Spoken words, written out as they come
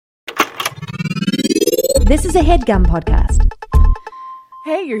This is a HeadGum podcast.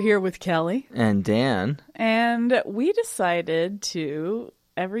 Hey, you're here with Kelly. And Dan. And we decided to,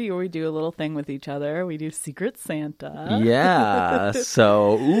 every year we do a little thing with each other. We do Secret Santa. Yeah.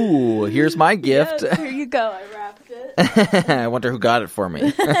 So, here's my gift. Yes, here you go. I wrapped it. I wonder who got it for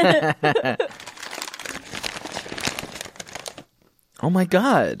me. Oh my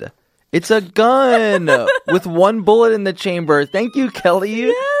God. It's a gun with one bullet in the chamber. Thank you, Kelly.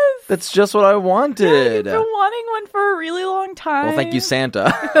 Yes. That's just what I wanted. Yeah, you've been wanting one for a really long time. Well, thank you,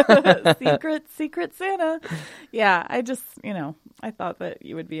 Santa. Secret Santa. Yeah, I just, I thought that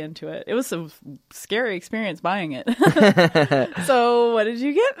you would be into it. It was a scary experience buying it. So, what did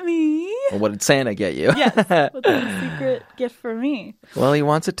you get me? Well, what did Santa get you? Yes, what's the secret gift for me? Well, he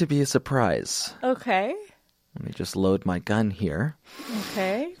wants it to be a surprise. Okay. Let me just load my gun here.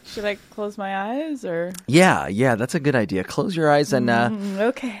 Okay. Should I close my eyes or? Yeah, that's a good idea. Close your eyes and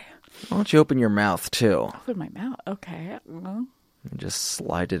okay. why don't you open your mouth too? Open my mouth. Okay. And just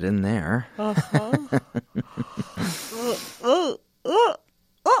slide it in there. Uh-huh. Oh my God!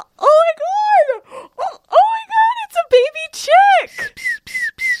 Oh my God! It's a baby chick.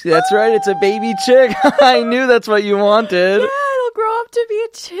 That's right. It's a baby chick. I knew that's what you wanted. Yeah, it'll grow up to be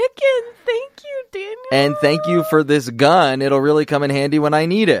a chicken. Thank you, Daniel. And thank you for this gun. It'll really come in handy when I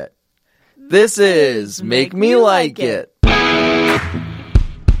need it. This is Make Me Like It.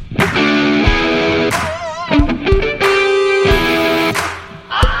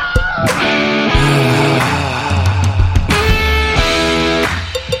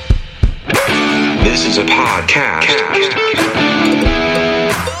 This is a podcast.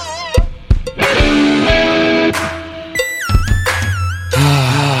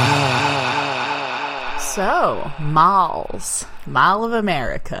 So, malls. Mall of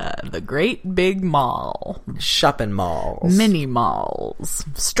America. The great big mall. Shopping malls. Mini malls.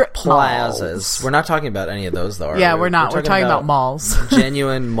 Strip plazas. malls. We're not talking about any of those, though. Yeah, we're not. We're talking about malls.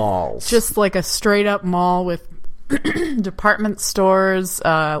 Genuine malls. Just like a straight up mall with department stores,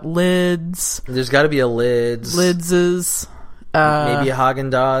 lids. There's got to be a Lids. Lidses. Maybe a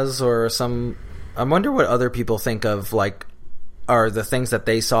Haagen-Dazs or some... I wonder what other people think of, like, are the things that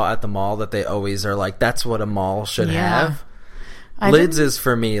they saw at the mall that they always are like, that's what a mall should have. Lids is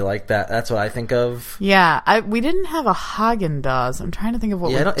for me like that. That's what I think of. Yeah, we didn't have a Haagen-Dazs. I'm trying to think of what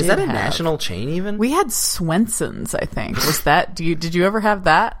we did have. Is that a national chain even? We had Swenson's, I think. Was that... Did you ever have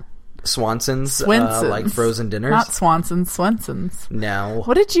that? Swanson's, like frozen dinners? Not Swanson's, Swenson's. No.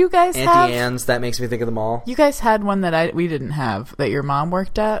 What did you guys have? Auntie Anne's, that makes me think of the mall. You guys had one that we didn't have, that your mom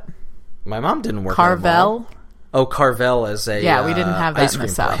worked at? My mom didn't work Carvel? at a mall. Oh, Carvel is a yeah, we didn't have that ice in the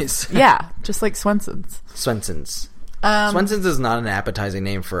cream South. place. Yeah, just like Swenson's. Swenson's. Swenson's is not an appetizing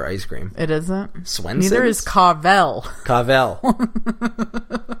name for ice cream. It isn't? Swenson's? Neither is Carvel. Carvel.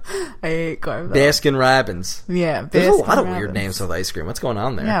 I hate Carvel. Baskin Robbins. Yeah, There's a lot of weird names with ice cream. What's going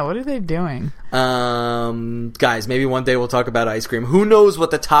on there? Yeah, what are they doing? Guys, maybe one day we'll talk about ice cream. Who knows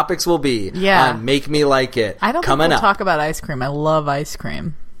what the topics will be on Make Me Like It. I don't think we'll talk about ice cream. I love ice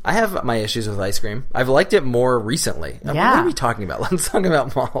cream. I have my issues with ice cream. I've liked it more recently. Yeah. What are we talking about? Let's talk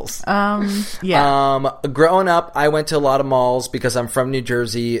about malls. Yeah. Growing up, I went to a lot of malls because I'm from New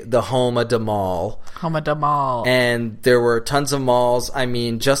Jersey, the home of the mall. Home of the mall. And there were tons of malls. I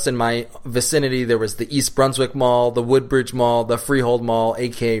mean, just in my vicinity, there was the East Brunswick Mall, the Woodbridge Mall, the Freehold Mall,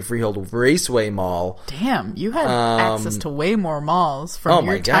 aka Freehold Raceway Mall. Damn, you had access to way more malls from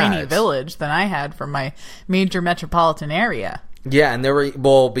your tiny village than I had from my major metropolitan area. Yeah, and there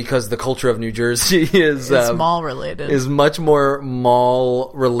were, because the culture of New Jersey is mall related. Is much more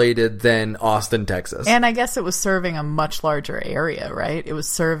mall related than Austin, Texas. And I guess it was serving a much larger area, right? It was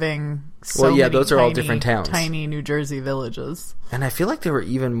serving many those are all different towns. Tiny New Jersey villages. And I feel like there were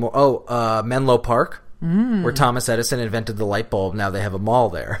even more Menlo Park, where Thomas Edison invented the light bulb. Now they have a mall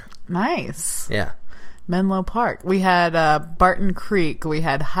there. Nice. Yeah. Menlo Park. We had Barton Creek, we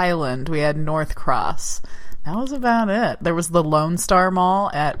had Highland, we had North Cross. That was about it. There was the Lone Star Mall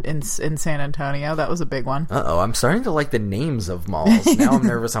in San Antonio. That was a big one. Uh-oh, I'm starting to like the names of malls. Now I'm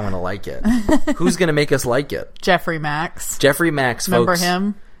nervous I'm going to like it. Who's going to make us like it? Jeffrey Max. Jeffrey Max, folks.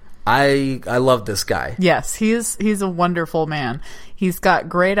 Remember him? I love this guy. Yes, he's a wonderful man. He's got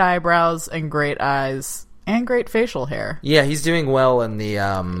great eyebrows and great eyes. And great facial hair. Yeah, he's doing well in the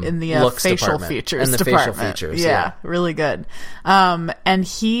looks facial department. features and the department. facial features. Yeah, really good. And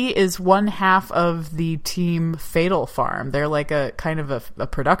he is one half of the team Fatal Farm. They're like a kind of a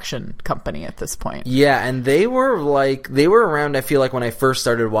production company at this point. Yeah, and they were around. I feel like when I first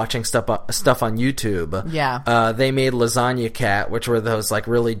started watching stuff on YouTube. Yeah. They made Lasagna Cat, which were those like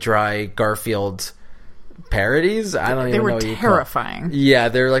really dry Garfield parodies. I don't They even know were what you call it. terrifying. Yeah,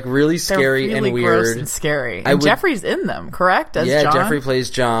 they're like really scary They're really and gross weird. and scary. I And would- Jeffrey's in them, correct? As Yeah, John? Jeffrey plays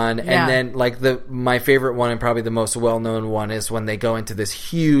John, Yeah. and then like my favorite one and probably the most well known one is when they go into this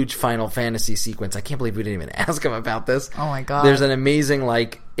huge Final Fantasy sequence. I can't believe we didn't even ask him about this. Oh my God. There's an amazing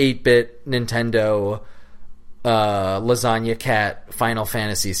like 8-bit Nintendo lasagna cat Final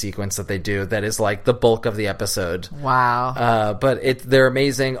Fantasy sequence that they do that is like the bulk of the episode. Wow. But they're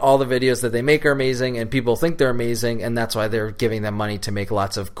amazing. All the videos that they make are amazing, and people think they're amazing, and that's why they're giving them money to make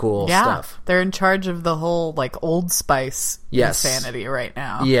lots of cool stuff. They're in charge of the whole like Old Spice insanity right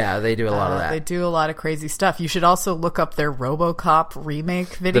now. Yeah, they do a lot of that. They do a lot of crazy stuff. You should also look up their RoboCop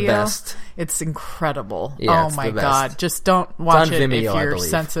remake video. The best. It's incredible. Yeah, oh it's my the best. God. Just don't watch on it Vimeo, if I you're believe.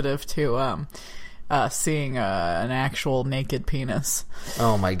 sensitive to seeing an actual naked penis.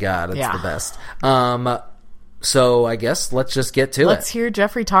 Oh my God, it's Yeah. the best. So I guess let's just get to Let's it. hear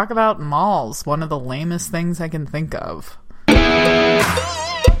Jeffrey talk about malls. One of the lamest things I can think of.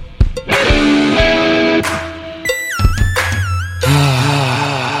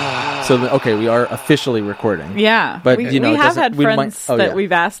 So, okay, we are officially recording. Yeah, But, we, you know, we it have doesn't- had we might- friends oh, that yeah.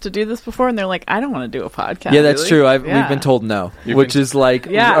 we've asked to do this before, and they're like, "I don't want to do a podcast." Yeah, that's true. Yeah. We've been told no, which is like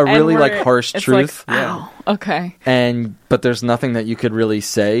Yeah, a and really like we're- harsh it's truth. Like, ow, okay. But there's nothing that you could really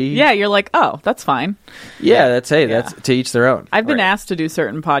say. Yeah, you're like, oh, that's fine. Yeah, that's to each their own. I've been Right. asked to do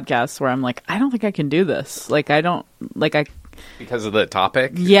certain podcasts where I'm like, I don't think I can do this. Like, I don't like I. Because of the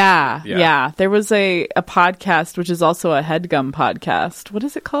topic? Yeah, Yeah. yeah. There was a podcast which is also a HeadGum podcast. What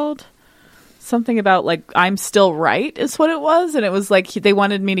is it called? Something about like I'm still right is what it was, and it was like they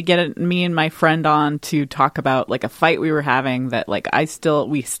wanted me to get me and my friend on to talk about like a fight we were having that like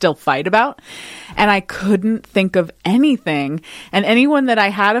we still fight about, and I couldn't think of anything. And anyone that I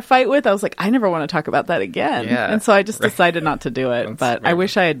had a fight with, I was like, I never want to talk about that again. Yeah. And so I just decided not to do it. That's But I very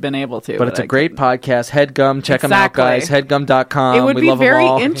wish I had been able to. But it's a I great couldn't. podcast. HeadGum, check them out, Exactly. guys. HeadGum.com. It would we be love them very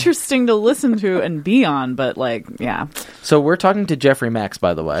all. interesting to listen to and be on, but like, yeah, So we're talking to Jeffrey Max,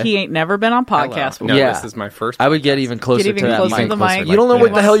 by the way. he ain't never been on podcast Hello. before. No, Yeah. this is my first. I would get even closer Get even to that closer mic. to the Closer mic. You don't know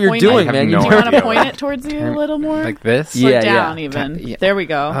what the hell you're Point doing, I have man. no Do you want to idea. point it towards you a little more? like this. Or Yeah, down yeah. even. Yeah. There we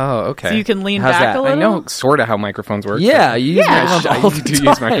go. Oh, okay. So you can lean How's back that? a I little. know sort of how microphones work. Yeah, you use Yeah. microphones I all the do time.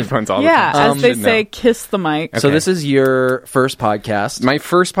 use microphones all the Yeah, time. as they Should say, know. kiss the mic. So Okay. this is your first podcast. My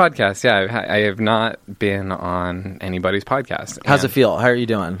first podcast. Yeah, I have not been on anybody's podcast. How's it And feel? How are you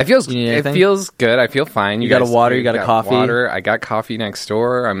doing? It feels. You need It anything? feels good. I feel fine. You got a guys- water, you got a coffee? Water. I got coffee next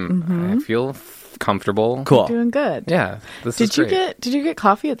door. I feel comfortable. Cool. Doing good. Yeah. This is great. Did you get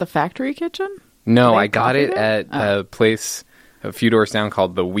coffee at the factory kitchen? No, Did they I got coffee it there? at a place a few doors down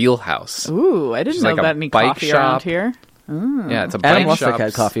called the Wheelhouse. Ooh, I didn't Just know like a about any bike coffee around shop. here. Yeah, it's a Adam bike Lustig shop.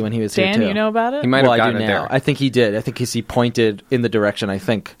 had coffee when he was here Dan, too. you know about it? He might Well, have I do gotten it now. there. I think he did. I think he pointed in the direction. I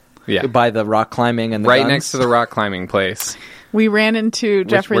think. Yeah. By the rock climbing and the right guns. next to the rock climbing place. We ran into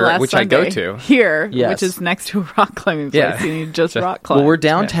Jeffrey which last I go Sunday to. here, Yes. which is next to a rock climbing place. Yeah. And you just Just- rock climb. Well, we're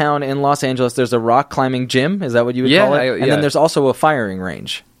downtown in Los Angeles. There's a rock climbing gym. Is that what you would Yeah, call it? And yeah. then there's also a firing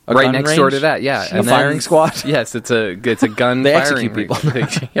range. A Right gun next range? door to that, yeah. A firing squad. Yes, it's a gun They firing execute people.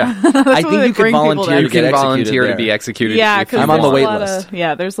 range. Yeah. I where think they you could bring people volunteer down. to You get can executed volunteer there. to be executed. Yeah, if you because I'm on the want. wait lot list.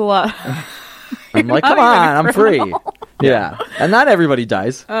 there's a lot. I'm like, come Not even on, I'm free. Yeah, and not everybody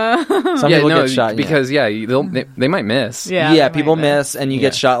dies. Some Yeah, people no, get shot. because they might miss. Yeah, Yeah, they people might miss, and you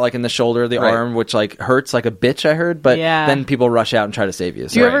get shot like in the shoulder, or the Right. arm, which like hurts like a bitch. I heard, but Yeah. then people rush out and try to save you.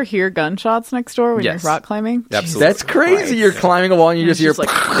 Do you So. Right. ever hear gunshots next door when Yes. you're rock climbing? Absolutely. That's crazy. You're climbing a wall and you just hear It's just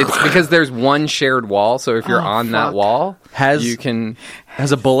like It's because there's one shared wall, so if you're Oh, on that fuck. wall, Has- you can.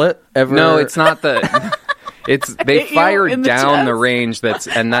 has a bullet ever? No, it's not the. It's they Hit you fire in the down the chest? range. That's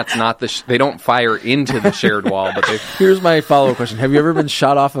not the. They don't fire into the shared wall, but they. Here's my follow-up question: have you ever been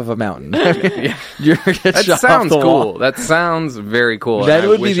shot off of a mountain? You ever get That shot sounds off the cool. wall? That sounds very cool. That and I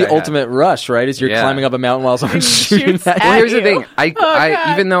would be wish the I had. ultimate rush, right? Is you're Yeah. climbing up a mountain while someone's shooting shoots at at you. Well, here's the you. thing. I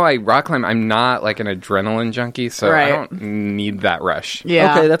God. even though I rock climb, I'm not like an adrenaline junkie, so I Right. don't need that rush.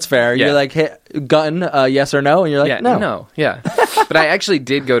 Yeah. Okay, that's fair. Yeah. You're like, hey, gun, yes or no? And you're like, Yeah, no. yeah. But I actually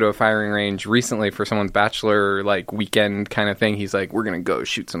did go to a firing range recently for someone's bachelor like weekend kind of thing. He's like, "We're gonna go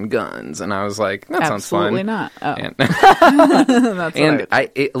shoot some guns," and I was like, "That sounds fun." Absolutely not. Oh, And, that's and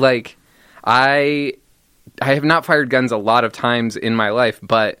what I have not fired guns a lot of times in my life,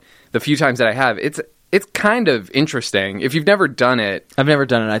 but the few times that I have, it's kind of interesting. If you've never done it, I've never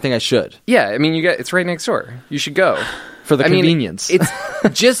done it. I think I should. yeah, I mean, it's right next door. You should go. For the I mean, convenience. it's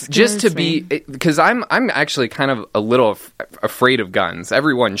just to Scares be me. because I'm actually kind of a little afraid of guns.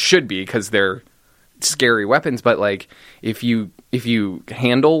 Everyone should be because they're scary weapons. But like if you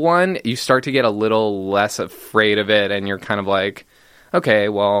handle one, you start to get a little less afraid of it, and you're kind of like, okay,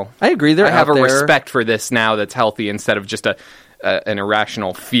 well, I agree. They're I have out a there. respect for this now that's healthy instead of just an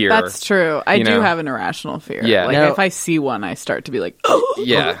irrational fear. That's true. I You do know? have an irrational fear. Yeah. Like Now- if I see one, I start to be like,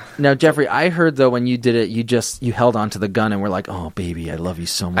 Yeah. Now, Jeffrey, I heard though when you did it, you held onto the gun and were like, "Oh, baby, I love you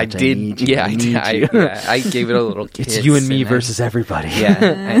so much. I did. need you. Yeah, I need I you." gave it a little kiss. It's you and me I- versus everybody.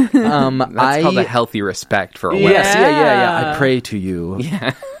 Yeah. That's called a I healthy respect for a Yeah. woman. Yes, yeah. I pray to you.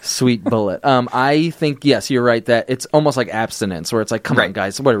 Yeah. Sweet bullet. I think yes, you're right that it's almost like abstinence, where it's like, come on, Right.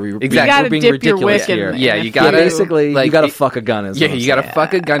 guys, what are we? Exactly. You gotta We're being dip your ridiculous wick in here. the- Yeah, in you a gotta few. basically like, you gotta it- fuck a gun. Is Yeah, what I'm you gotta saying.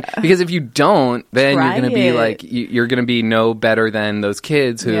 fuck a gun because if you don't, then Try you're gonna be it. like you're gonna be no better than those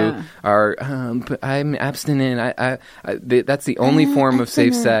kids who Yeah. are. I'm abstinent. That's the only form of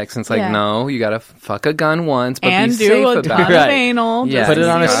safe sex. And it's like Yeah. no, you gotta fuck a gun once, but and be do safe a about ton it. of Right. anal. Yeah. just Put it to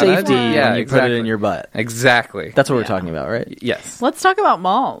on a see what safety happens. Yeah, and you put it exactly. in your butt. Exactly. That's what we're talking about, right? Yes. Let's talk about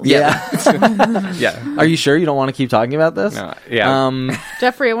malls. Yeah. Yeah. Are you sure you don't want to keep talking about this? No, yeah.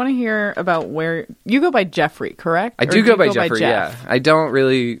 Jeffrey, I want to hear about where you go by Jeffrey, correct? I Or do you go by Jeffrey. Jeff? Yeah. I don't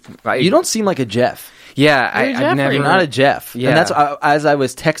really. You don't seem like a Jeff. Yeah. You're Jeffrey. I've never. You're not a Jeff. Yeah. And that's as I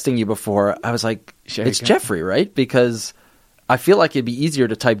was texting you before, I was like, it's go. Jeffrey, right? Because I feel like it'd be easier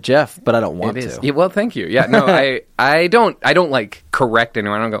to type Jeff, but I don't want It is. to. Yeah, well, thank you. Yeah, no, I don't like correct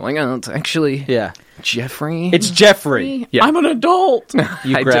anyone. I don't go like, oh, it's actually Yeah. Jeffrey. It's Jeffrey. Yeah. I'm an adult.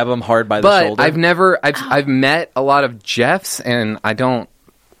 You I grab do- him hard by the but shoulder. I've met a lot of Jeffs, and I don't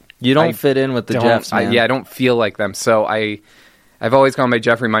You don't I fit in with the don't- Jeffs, man. I don't feel like them. So I've always gone by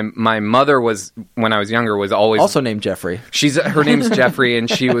Jeffrey. My mother was, when I was younger, was always Also named Jeffrey. her name's Jeffrey, and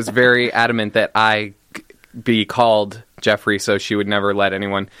she was very adamant that I be called Jeffrey, so she would never let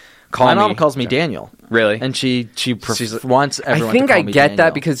anyone call My me. mom calls me Daniel. Really? And she She's- wants everyone I think to call I me get Daniel.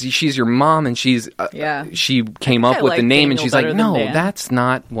 that because she's your mom and she's Yeah. she came up I with the like name and Daniel she's like, better than no, Dan. that's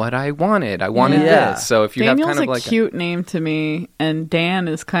not what I wanted. I wanted Yeah. this. So if you Daniel's have kind of a like cute name to me, and Dan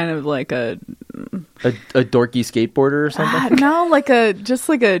is kind of like a a dorky skateboarder or something. no, like a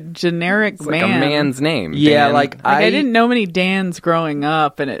generic it's man. like a man's name. Yeah, Dan. like I didn't know many Dans growing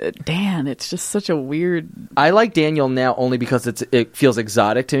up, and Dan, it's just such a weird. I like Daniel now only because it feels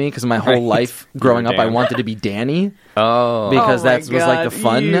exotic to me because my whole Right. life growing up I Dan. wanted to be Danny Oh, because Oh my that was like the God,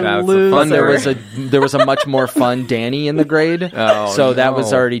 fun. you That's the loser. fun. But there was a much more fun Danny in the grade, Oh, so that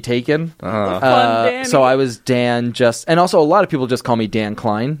was no. already taken. Fun Danny. So I was Dan and also a lot of people just call me Dan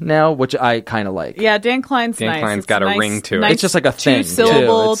Klein now, which I kind of like. Yeah, Dan Klein's Dan nice. Klein's It's got a nice- ring to it. nice It's just like a thing, too.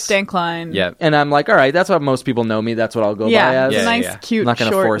 Two-syllable It's- Dan Klein. yeah. And I'm like, all right, that's what most people know me. That's what I'll go by Yeah, as. it's a Yeah, nice, yeah. cute, I'm not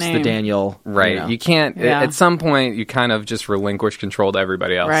going to short force name. the Daniel. Right. You know. You can't. Yeah. At some point, you kind of just relinquish control to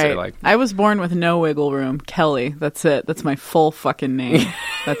everybody else. Right. You're like, I was born with no wiggle room. Kelly. That's it. That's my full fucking name.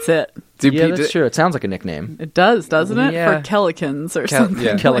 That's it. Yeah, that's true. It sounds like a nickname. It does, doesn't it? Yeah. For Kellicans or something.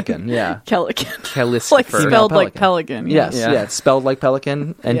 yeah. Pelican, yeah. Kellican. Like Kellister. spelled like Pelican. pelican. Yes, Yeah. yeah. It's spelled like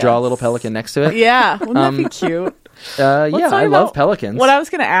pelican and draw a Yes. little pelican next to it. Yeah. Wouldn't that be cute? Yeah, Let's talk I about- love pelicans. What I was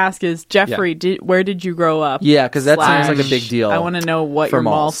going to ask is, Jeffrey, where did you grow up? Yeah, because that Slash- seems like a big deal. I want to know what for your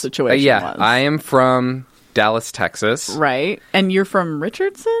mall malls. situation yeah. was. I am from Dallas, Texas. Right. And you're from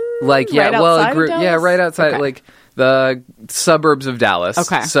Richardson? Like yeah, Right well, outside of Dallas? right outside, Okay. like the suburbs of Dallas.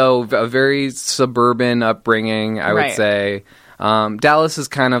 Okay. So a very suburban upbringing, I would Right. say. Dallas is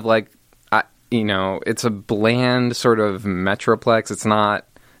kind of like, it's a bland sort of metroplex.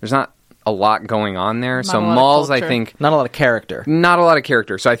 There's not a lot going on there. So a lot of malls, I culture. think, Not a lot of character. not a lot of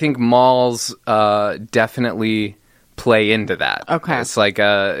character. So I think malls definitely play into that. Okay. It's like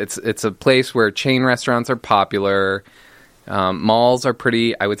it's a place where chain restaurants are popular. Malls are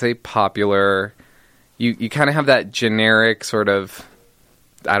pretty, I would say, popular. You kind of have that generic sort of,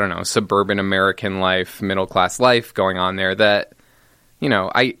 I don't know, suburban American life, middle class life going on there that,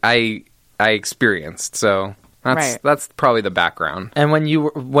 I experienced. So Right. that's probably the background. And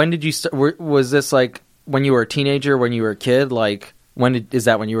when did you start? Was this like when you were a teenager, when you were a kid? Like is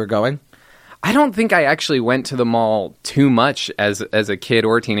that when you were going? I don't think I actually went to the mall too much as a kid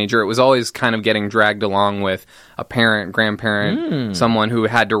or teenager. It was always kind of getting dragged along with a parent, grandparent, someone who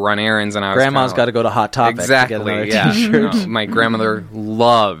had to run errands, and I was Grandma's got to go to Hot Topic. exactly. To get another Yeah, t-shirt. No, my grandmother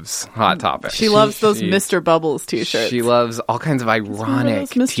loves Hot Topic. She loves those Mr. Bubbles t-shirts. She loves all kinds of ironic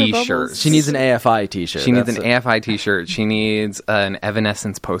those Mr. Bubbles? t-shirts. She needs an AFI T-shirt. She needs an That's it. AFI t-shirt. She needs an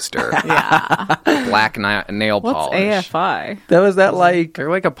Evanescence poster. Yeah. Black nail What's polish. AFI? That was that like. They're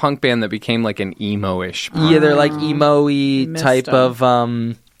like a punk band that became like an emo-ish. Yeah, they're like emo-y Missed type them.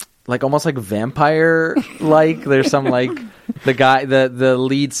 of like almost like vampire like. There's some like the guy, the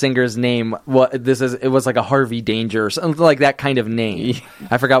lead singer's name. It was like a Harvey Danger or something like that kind of name.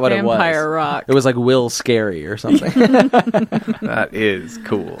 I forgot what it was. Vampire Rock. It was like Will Scary or something. That is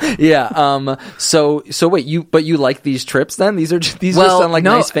cool. Yeah. So wait, you like these trips then? These just sound like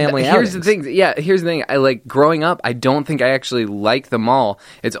nice family outings. Here's the thing. Yeah, here's the thing. I like growing up. I don't think I actually like the mall.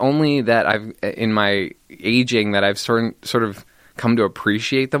 It's only that I've in my aging that I've sort of come to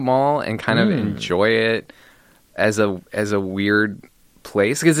appreciate the mall and kind of enjoy it as a weird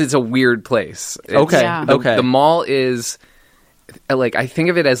place because it's a weird place. Okay. Yeah. The mall is like I think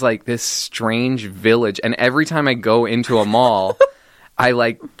of it as like this strange village, and every time I go into a mall, I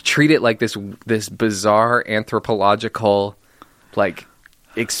like treat it like this bizarre anthropological like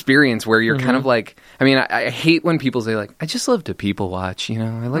experience where you're kind of like, I mean, I hate when people say like, I just love to people watch, you know,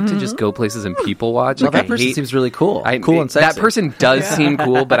 I like to just go places and people watch. Well, Like, that person seems really cool. Cool and sexy. That person does seem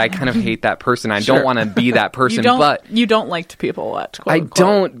cool, but I kind of hate that person. I don't want to be that person, but you don't like to people watch. Quote, I unquote.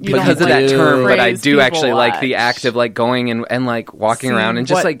 don't You because don't of like that to term, but I praise do people actually like the watch. act of like going and like walking See around and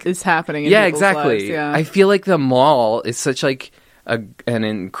just what like is happening in yeah, people's exactly. lives, yeah. I feel like the mall is such like an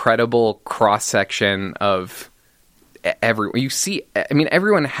incredible cross section of everyone. You see, I mean,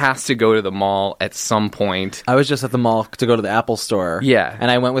 everyone has to go to the mall at some point. I was just at the mall to go to the Apple store. Yeah.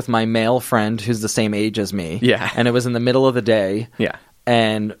 And I went with my male friend who's the same age as me. Yeah. And it was in the middle of the day. Yeah.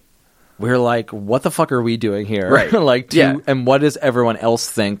 And we were like, what the fuck are we doing here? Right. Like, Yeah. and what does everyone else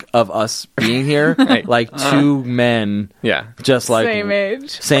think of us being here? Right. Like two men Yeah. just like Same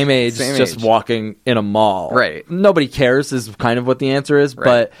age. Same age, Same just age. walking in a mall. Right. Nobody cares is kind of what the answer is,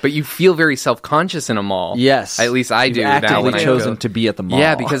 But you feel very self-conscious in a mall. yes. At least I You've do now actively when I chosen go. to be at the mall.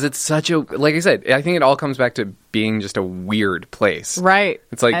 Yeah, because it's such a, like I said, I think it all comes back to being just a weird place. Right.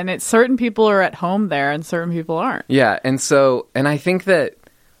 It's like- and it's certain people are at home there and certain people aren't. Yeah, and I think that,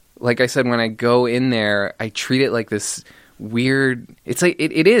 like I said, when I go in there, I treat it like this weird. It's like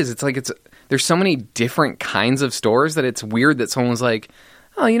it is. It's like there's so many different kinds of stores that it's weird that someone was like,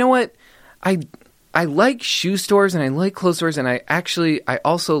 oh, you know what, I like shoe stores and I like clothes stores and I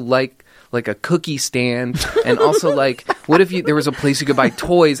also like a cookie stand and also like what if there was a place you could buy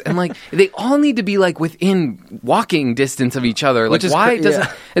toys and like they all need to be like within walking distance of each other. Like Which is why cra- doesn't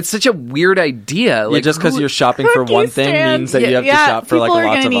yeah. it's such a weird idea. Like just because who- you're shopping for one thing stand. means that you have to shop for like people are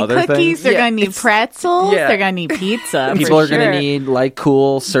lots gonna of need other cookies, things. They're Yeah, going to need it's- pretzels. yeah. They're going to need pizza. People for are going to sure. need like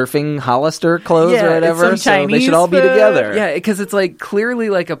cool surfing Hollister clothes Yeah, or it's whatever, some so they Chinese should all be food. together. Yeah, because it's like clearly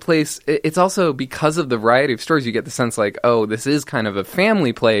like a place. It's also because of the variety of stores, you get the sense like, oh, this is kind of a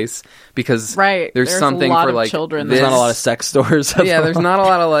family place because Right. there's something a lot for of like children There's there. not a lot of sex stores. at yeah, the there's mall. not a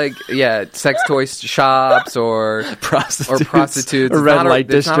lot of like sex toy shops or prostitutes. A It's red not light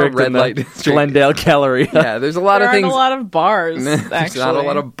there's not district, red in the light district. Glendale Galleria. Yeah, there's a lot There of aren't things. a lot of bars, There's actually. not a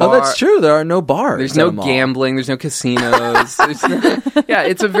lot of Oh, bars. that's true. There are no bars. There's at no a mall. gambling. There's no casinos. Yeah,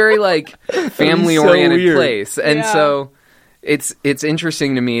 it's a very like family-oriented weird. place, and Yeah. so it's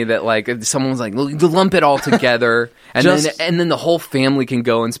interesting to me that like someone's like lump it all together, and then the whole family can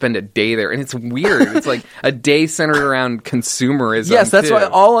go and spend a day there, and it's weird. It's like a day centered around consumerism. Yes, that's too. why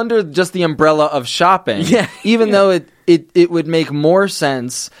all under just the umbrella of shopping. Yeah. Even though it would make more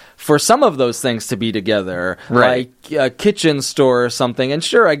sense for some of those things to be together, Right. like a kitchen store or something. And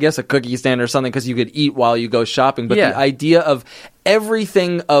sure, I guess a cookie stand or something because you could eat while you go shopping. But Yeah. the idea of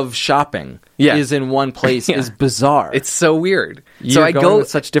everything of shopping Yeah. is in one place Yeah. is bizarre. It's so weird. You're so I going go with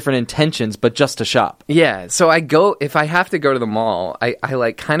such different intentions, but just to shop. Yeah, so I go if I have to go to the mall, I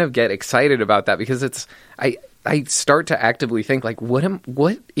like kind of get excited about that because it's I start to actively think like what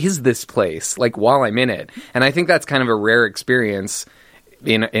is this place like while I'm in it, and I think that's kind of a rare experience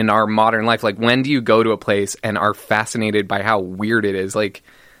in our modern life. Like when do you go to a place and are fascinated by how weird it is? Like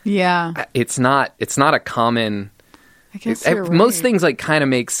Yeah. it's not a common. I guess you're right. Most things like kind of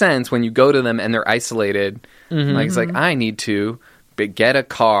make sense when you go to them and they're isolated. Mm-hmm. Like it's like I need to get a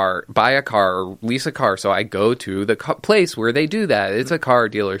car, buy a car, or lease a car. So I go to the place where they do that. It's a car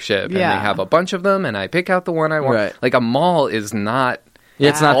dealership, and they Yeah. have a bunch of them, and I pick out the one I want. Right. Like a mall is not.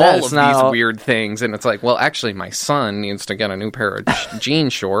 It's not all that. of It's not these all- weird things, and it's like, well, actually, my son needs to get a new pair of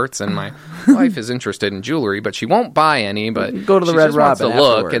jean shorts, and my wife is interested in jewelry, but she won't buy any. But Go to the she Red just wants Robin to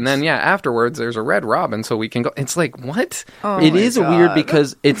look, afterwards. and then afterwards there's a Red Robin, so we can go. It's like what? It is weird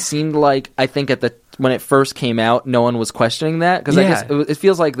because it seemed like I think when it first came out, no one was questioning that because I Yeah. guess it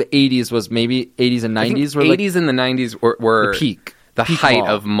feels like the 80s was maybe 80s and 90s were 80s and the 90s were the peak. the Peak height mall.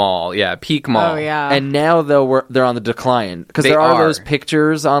 of mall. Yeah, peak mall. Oh yeah. And now, though, they're on the decline because They there are are. those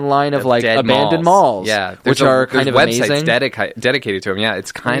pictures online of like Dead abandoned malls, Yeah, which are kind of websites amazing. dedicated to them. Yeah,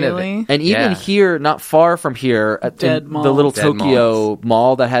 it's kind Really? of And even yeah. here, not far from here, at Dead the malls. little Dead Tokyo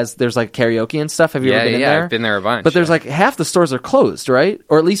mall that has like karaoke and stuff. Have you ever been in there? I've been there a bunch. But there's yeah. like half the stores are closed, right?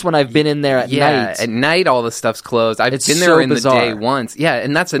 Or at least when I've been in there at night. At night all the stuff's closed. I've It's been there so in bizarre. the day once. Yeah,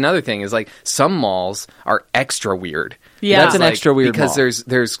 and that's another thing is like some malls are extra weird. Yeah. That's an extra weird because mall.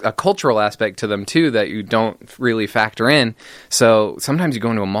 there's a cultural aspect to them too that you don't really factor in. So sometimes you go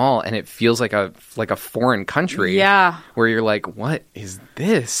into a mall and it feels like a foreign country. Yeah. where you're like, what is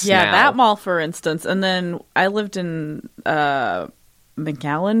this? Yeah, now? that mall, for instance. And then I lived in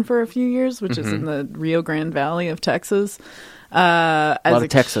McAllen for a few years, which is in the Rio Grande Valley of Texas. As A lot of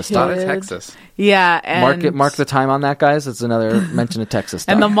Texas kid. stuff. Out of Texas. Yeah, and Mark the time on that, guys. It's another mention of Texas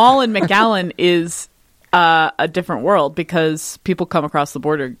stuff. and the mall in McAllen is a different world because people come across the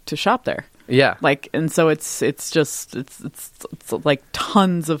border to shop there. Yeah. Like, and so it's like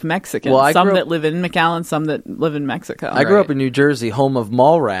tons of Mexicans. Well, I some grew that up- live in McAllen, some that live in Mexico. I grew Right. up in New Jersey, home of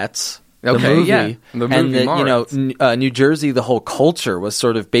Mallrats. The Okay, movie, yeah. The movie and Mallrats. New Jersey, the whole culture was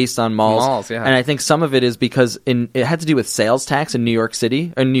sort of based on malls. Malls, yeah. And I think some of it is because it had to do with sales tax in New York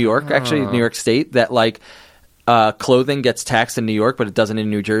City, or New York, actually, New York State, that like clothing gets taxed in New York, but it doesn't in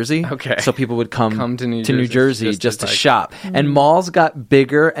New Jersey. Okay. So people would come to New Jersey Jersey just to like- shop. And malls got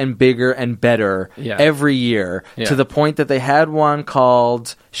bigger and bigger and better Yeah. every year Yeah. to the point that they had one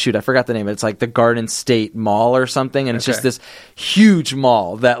called, shoot, I forgot the name. It's like the Garden State Mall or something. And it's just Okay. this huge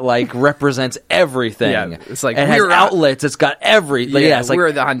mall that like represents everything. Yeah, it's like, it has we're outlets. It's got everything. Yeah, it's like,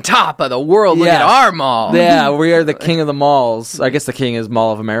 we're on top of the world. Look Yeah. at our mall. yeah, we are the king of the malls. I guess the king is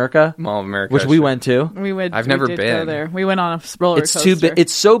Mall of America, Mall of America. which we went to. I've never Go been. there. We went on a roller It's coaster. too big.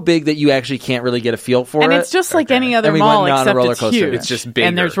 It's so big that you actually can't really get a feel for and it. it's just like Okay. any other And we mall went on a except roller it's coaster. huge. It's just bigger.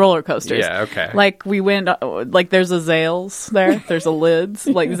 And there's roller coasters. Yeah, okay. Like we went, like there's a Zales there. There's a Lids.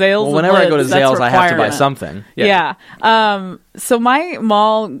 Like Zales. well, whenever and I go to Lids, that's Zales, I have to buy requirement. something. Yeah. So my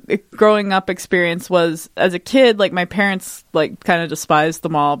mall growing up experience was as a kid, like my parents like kind of despised the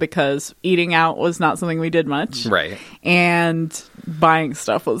mall because eating out was not something we did much. Right. And buying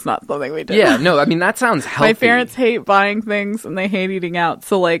stuff was not something we did. Yeah, no, I mean, that sounds healthy. My parents hate buying things and they hate eating out.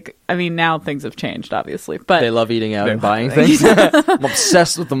 So like, I mean, now things have changed, obviously, but They love eating out and buying things. I'm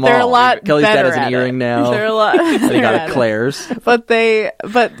obsessed with the mall. they're a lot Kelly's dad better has an at earring it. now. They're a lot. They better got at a it. Claire's. But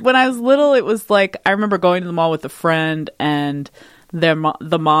when I was little, it was like I remember going to the mall with a friend, and the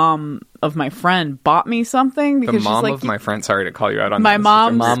mom of my friend bought me something The because she's mom like, of my friend, sorry to call you out on my this.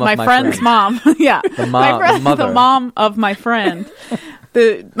 mom's mom of my my friend's friend. mom. Yeah, mother. the mom of my friend.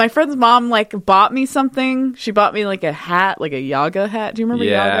 My friend's mom like bought me something. She bought me like a hat, like a Yaga hat. Do you remember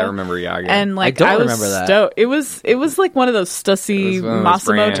Yeah, Yaga? I remember Yaga. And like I don't was remember that. stoked. It was like one of those Stussy It was one of those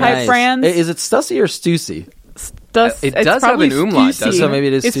Massimo brands. type Nice. brands. Is it Stussy or Stussy? It It's does have probably an umlaut, Stussy. doesn't it? So maybe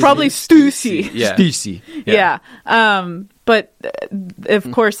it is It's Stussy. probably Stussy. Yeah. Stussy. Yeah. But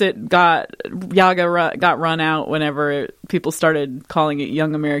of course it got run out whenever people started calling it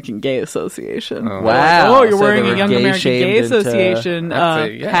Young American Gay Association. Oh. Wow. Oh, you're So wearing they a were Young gay American shamed Gay into- Association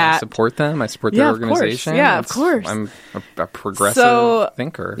I hat. support them. I support Yeah, their of course. organization. Yeah, of It's- course. I'm a progressive So-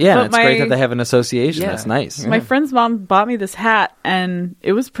 thinker. Yeah, But and it's great my- that they have an association. Yeah. That's nice. My friend's mom bought me this hat and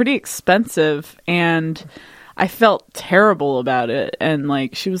it was pretty expensive and I felt terrible about it. And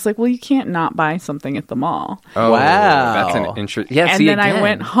like, she was like, well, you can't not buy something at the mall. Oh, Wow. That's an interesting. Yeah, And see, then I again.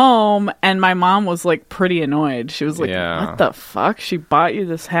 went home and my mom was like pretty annoyed. She was like, Yeah. what the fuck? She bought you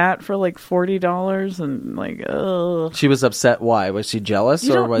this hat for like $40 and like, ugh. She was upset. Why? Was she jealous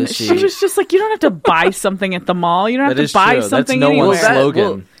You or don't- was she? She was just like, you don't have to buy something at the mall. You don't have That to is buy true. That's something no anywhere. one's slogan.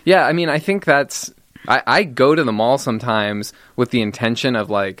 Well, yeah, I mean, I think that's. I go to the mall sometimes with the intention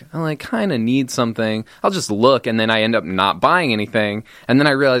of like, oh, I kind of need something. I'll just look, and then I end up not buying anything, and then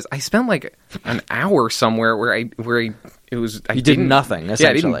I realize I spent like an hour somewhere where I it was I You did didn't- nothing, Yeah, I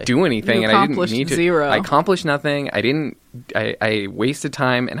essentially. didn't do anything, You and I didn't accomplished need to. zero. I accomplished nothing. I wasted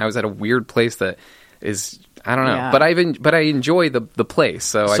time, and I was at a weird place that is. I don't know, Yeah. but I enjoy the place.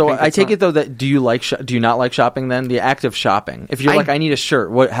 So So think I it's take not- it though that do you not like shopping then? The act of shopping. If you're like, I need a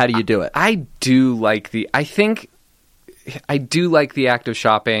shirt, how do you do it? I do like the act of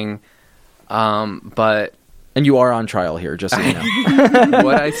shopping, but And you are on trial here, just so you know.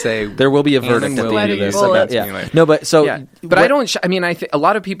 what I say, There will be a Cannon verdict at the will end of be this. bullet. Yeah. Anyway. No, but so yeah. But I don't. I mean, I think a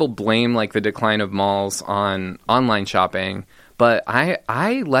lot of people blame like the decline of malls on online shopping, but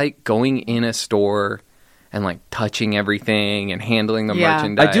I like going in a store and like touching everything and handling the Yeah.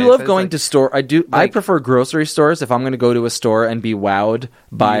 merchandise. I do love It's going like- to store. I like- prefer grocery stores if I'm going to go to a store and be wowed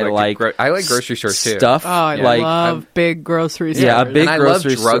by You like I like grocery stores too. stuff. Oh, I like love big grocery stores. Yeah, a big and I love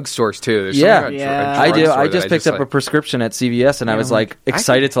grocery store- drugstores too. There's Yeah. something about Yeah. I do. drugstore I that just picked up a like, prescription at CVS, and I was I'm like like, I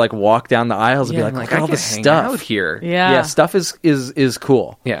excited to like walk down the aisles and be like, I'm look at all I this can hang stuff out here. Yeah. stuff is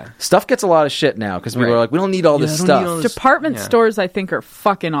cool. Yeah. Stuff gets a lot of shit now because people Right. are like, we don't need all this I don't stuff. need all this- Department Yeah. stores, I think, are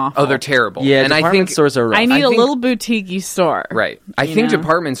fucking awful. Oh, they're terrible. Yeah, and I department think stores are rough. I need a think- little boutique-y store. Right. I You think know?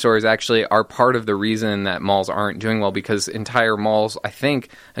 department stores actually are part of the reason that malls aren't doing well, because entire malls, I think,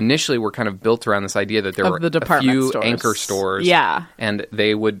 initially were kind of built around this idea that there Of were the a department few stores. anchor stores. Yeah. And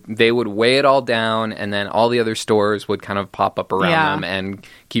they would weigh it all down, and then all the other stores would kind of pop up around Yeah. them and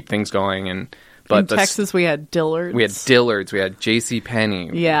keep things going. And In but the Texas, we had Dillard's. we had Dillard's, we had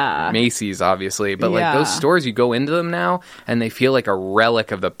JCPenney, Yeah. Macy's, obviously. But Yeah. like those stores, you go into them now, and they feel like a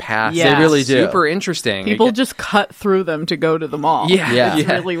relic of the past. Yeah. They really do. Super interesting. People It- just cut through them to go to the mall. yeah, Yeah. It's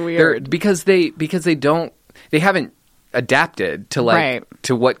really They're- weird. because they haven't adapted to like Right.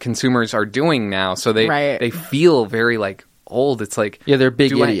 to what consumers are doing now, so Right. they feel very like old. It's like, Yeah, they're big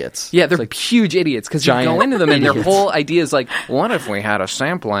do I- idiots. Yeah, they're It's like huge idiots because you giant go into them and their idiots. whole idea is like, what if we had a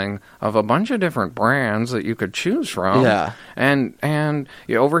sampling of a bunch of different brands that you could choose from? Yeah. and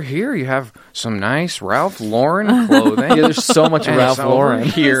over here you have some nice Ralph Lauren clothing. Yeah, there's so much And Ralph it's over Lauren.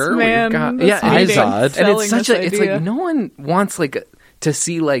 here. This man we've got, this yeah, meeting Izod. and selling it's such this it's idea. like no one wants like to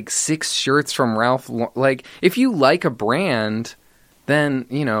see like 6 shirts from Ralph. Like if you like a brand, then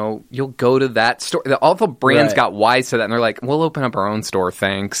you'll go to that store. All the brands Right. got wise to that, and they're like, "We'll open up our own store,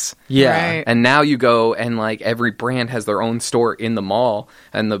 thanks." Yeah. Right. And now you go and like every brand has their own store in the mall,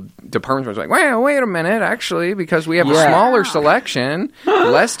 and the department store's like, "Well, wait a minute, actually, because we have a Yeah. smaller selection,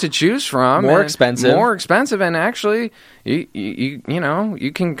 less to choose from, More and expensive. and actually,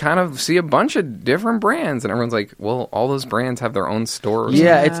 you can kind of see a bunch of different brands." And everyone's like, "Well, all those brands have their own stores."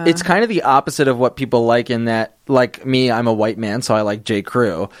 Yeah, Yeah. it's kind of the opposite of what people like in that, like me, I'm a white man, so I like J.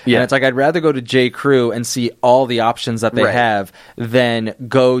 Crew. Yeah. And it's like I'd rather go to J. Crew and see all the options that they Right. have than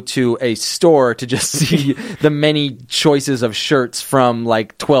go to a store to just see the many choices of shirts from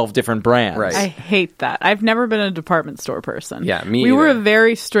like 12 different brands. Right. I hate that. I've never been a department store person. Yeah, me We were a either.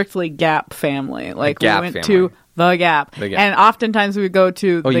 very strictly Gap family. Like Gap we went family. to the Gap. The Gap. And oftentimes we would go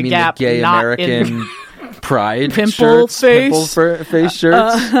to Oh, the you mean Gap the gay not American in pride Pimple shirts? face. Face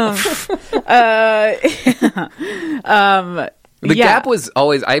shirts? The yeah. Gap was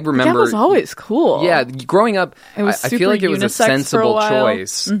always. I remember. Gap was always cool. Yeah, growing up, It was I feel super like it was a unisex for a sensible while.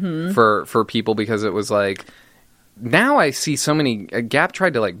 choice for people, because it was like, now I see so many. Gap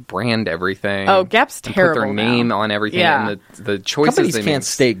tried to like brand everything. Oh, Gap's and terrible Put their name now. on everything, Yeah. and the choices Companies they can't made.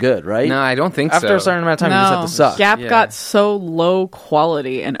 stay good, right? No, I don't think After so. a certain amount of time, you just have to suck. Gap Yeah. got so low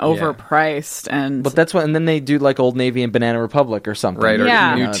quality and overpriced, and But that's what, and then they do like Old Navy and Banana Republic or something. Right, or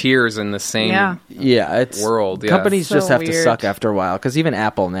Yeah. new tiers in the same. Yeah. Yeah, it's World, yeah. Companies So just have to weird. suck after a while because even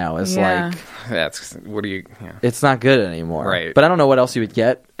Apple now is Yeah. like That's what do you? Yeah. it's not good anymore. Right. But I don't know what else you would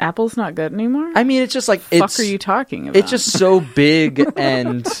get. Apple's not good anymore. I mean, it's just like Fuck it's are you talking about? it's just so big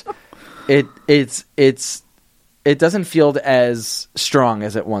and it doesn't feel as strong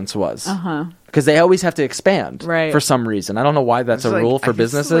as it once was. Because they always have to expand Right. for some reason. I don't know why that's It's a like- rule I for guess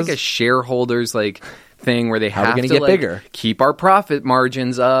it's businesses. like a shareholders like thing where they How are we have gonna to get like, bigger? keep our profit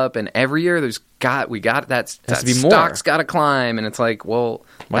margins up, and every year we got that to be more. stock's got to climb, and it's like, well,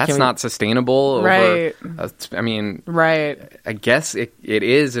 Why that's can't we- not sustainable. Over, Right. I mean, right. I guess it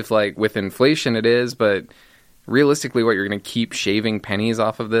is if like with inflation it is, but realistically, what you're going to keep shaving pennies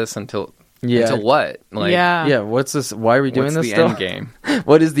off of this until what? Like, Yeah. yeah, what's this? Why are we doing what's this the still? end game?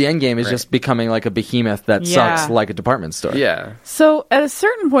 What is the end game? Is Right. just becoming like a behemoth that Yeah. sucks like a department store. Yeah. So at a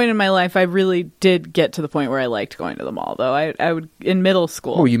certain point in my life, I really did get to the point where I liked going to the mall. Though I would in middle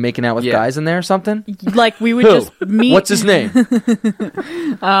school, Oh, were you making out with Yeah. guys in there or something? like we would Who? just meet. What's his name?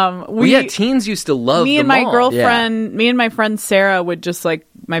 Well, yeah, teens used to love me the and my mall. girlfriend, me and my friend Sarah would just like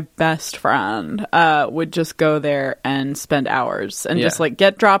my best friend would just go there and spend hours and Yeah. just like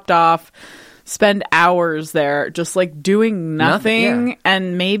get dropped off, spend hours there, just like doing nothing yeah.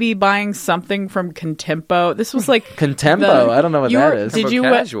 and maybe buying something from Contempo. This was like Contempo? I don't know what that is. Did Contempo you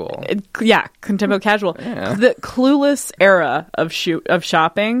Casual. yeah, Contempo Casual. Yeah. The Clueless era of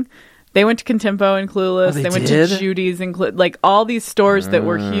shopping. They went to Contempo and Clueless. Oh, they they went did? to Judy's and like all these stores that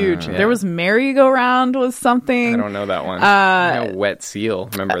were huge. yeah. There was Merry-Go-Round was something. I don't know that one. I know Wet Seal.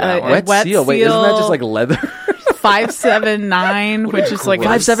 Remember that one? Wet Seal. Wait, isn't that Seal. just like leather? 579, which is like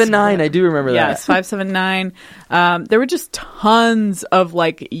 579. I do remember that. Yes, 579. There were just tons of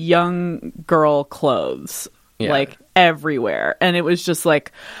like young girl clothes. Yeah. Like everywhere. And it was just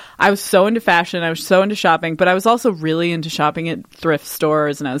like, I was so into fashion, I was so into shopping, but I was also really into shopping at thrift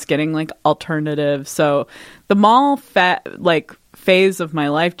stores, and I was getting like alternatives. So the mall phase of my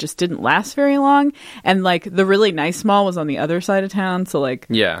life just didn't last very long. And like the really nice mall was on the other side of town. So like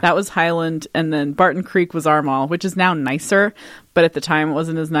that was Highland, and then Barton Creek was our mall, which is now nicer, but at the time it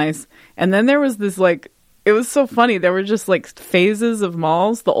wasn't as nice. And then there was this like, it was so funny. There were just like phases of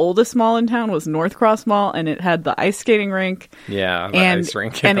malls. The oldest mall in town was North Cross Mall, and it had the ice skating rink. Yeah, the ice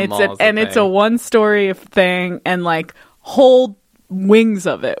rink and it's a one-story thing, and like whole wings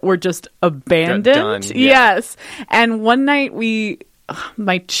of it were just abandoned. Yes. And one night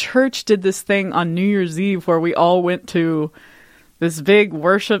my church did this thing on New Year's Eve where we all went to this big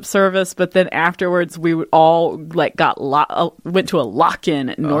worship service, but then afterwards we would all like went to a lock-in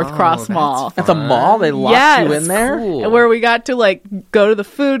at North Cross Mall. At the mall, they locked you in there, cool. Where we got to like go to the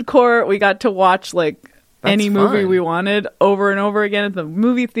food court. We got to watch like any movie we wanted over and over again at the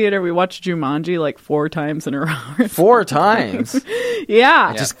movie theater. We watched Jumanji like 4 times in a row. 4 times.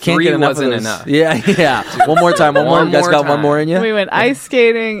 Yeah. Just can't get enough wasn't of enough. Yeah. One more time. One more. You guys got one more in you? We went ice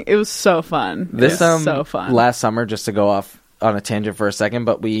skating. It was so fun. So fun. Last summer, just to go off on a tangent for a second,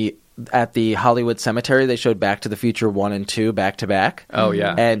 but we at the Hollywood Cemetery, they showed Back to the Future 1 and 2 back to back. Oh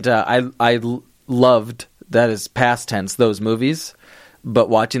yeah. And I loved, that is past tense, those movies. But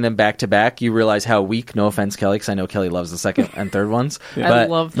watching them back to back, you realize how weak, no offense, Kelly, because I know Kelly loves the second and third ones. I but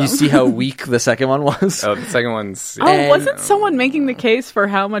love them. You see how weak the second one was. Oh, the second one's... wasn't someone making the case for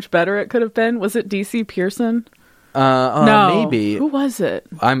how much better it could have been? Was it DC Pearson? No, maybe. Who was it?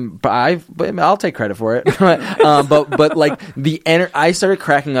 I'll take credit for it. but like I started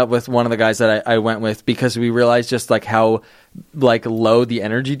cracking up with one of the guys that I went with, because we realized just like how like low the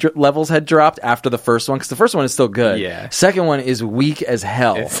energy levels had dropped after the first one, because the first one is still good. Yeah. Second one is weak as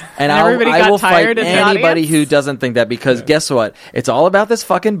hell, and everybody I got will fight tired in the anybody audience? who doesn't think that, because guess what? It's all about this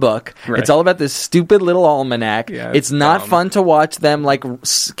fucking book. Right. It's all about this stupid little almanac. Yeah, it's not dumb. fun to watch them like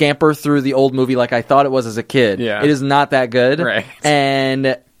scamper through the old movie like I thought it was as a kid. Yeah. It is not that good. Right.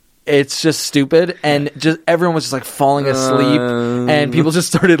 And it's just stupid, and just everyone was just like falling asleep, and people just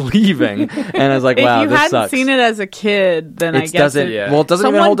started leaving, and I was like, wow, if you this hadn't sucks. seen it as a kid, then I It guess doesn't. Well, it doesn't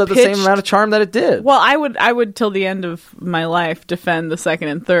even Someone hold up the same pitched- amount of charm that it did. Well, I would till the end of my life defend the second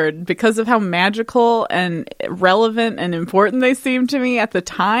and third because of how magical and relevant and important they seemed to me at the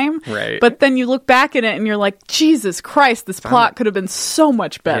time. Right. But then you look back at it and you're like, Jesus Christ, this plot could have been so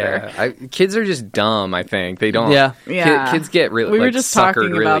much better. Yeah. Kids are just dumb, I think. They don't... Yeah. Yeah. Kids get really We were like, just suckered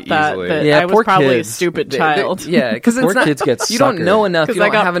talking really about that. easily. That Yeah, I was poor probably kids. a stupid child. Yeah, because Poor kids get you don't suckered. know enough. You 'Cause I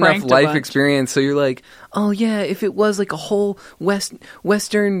don't got have enough pranked a life bunch. experience, so you're like, oh yeah, if it was like a whole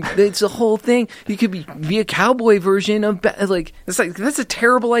Western, it's a whole thing. You could be a cowboy version of like it's like that's a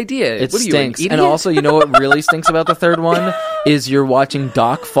terrible idea. It what are stinks. You, an And idiot? also, you know what really stinks about the third one is you're watching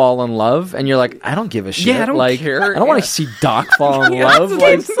Doc fall in love, and you're like, I don't give a shit. Yeah, I don't like, care. I don't want Yeah. to see Doc fall in love. That's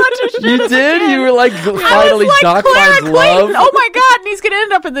Like, such a shit you as a did. kid. You were like, I finally, was like, Doc Clara finds Clayton, love. oh my God, and he's going to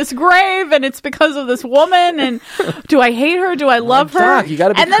end up in this grave, and it's because of this woman, and do I hate her? Do I love her? Doc, you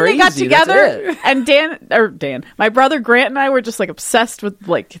gotta be and then they got crazy, that's together, it. and Dan, my brother Grant and I were just like obsessed with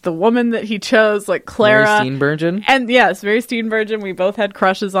like the woman that he chose, like Clara. Mary Steenburgen. And yes, Mary Steenburgen, we both had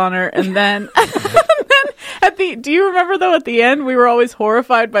crushes on her, and then... do you remember though at the end we were always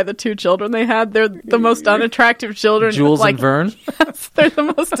horrified by the 2 children they had? They're the most unattractive children. Jules like, and Vern. they're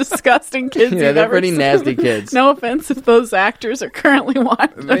the most disgusting kids Yeah, you've they're ever pretty seen. nasty kids. No offense if those actors are currently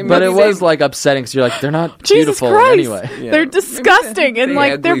watching. But it was like upsetting because you're like, they're not Jesus beautiful Christ, anyway. they're disgusting, and They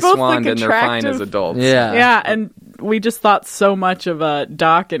like they're ugly both swanned like and they're fine attractive. as adults. Yeah. Yeah, and we just thought so much of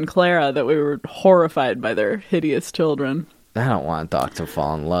Doc and Clara that we were horrified by their hideous children. I don't want Doc to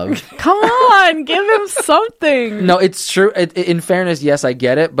fall in love. Come on, give him something. No, it's true. In fairness, yes, I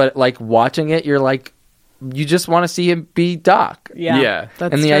get it. But like watching it, you're like, you just want to see him be Doc. Yeah.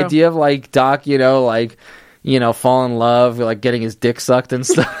 That's And the true. idea of like Doc, fall in love, like getting his dick sucked and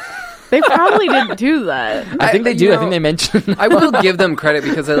stuff. They probably didn't do that. I think they do. you I think they mentioned. I will give them credit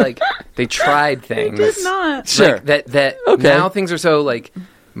because they tried things. Did not. Sure. Like, that Okay. now things are so like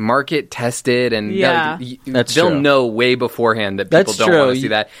market tested, and Yeah. That's they'll true. know way beforehand that people That's don't true. want to see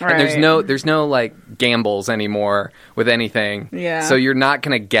that. Right. And there's no like gambles anymore with anything. Yeah. So you're not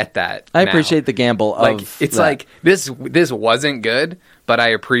gonna get that. I now. appreciate the gamble like of it's that. like this wasn't good, but I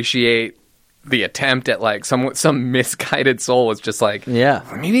appreciate the attempt at like some misguided soul was just like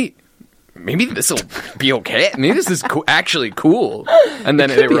maybe this will be okay. Maybe this is actually cool. And then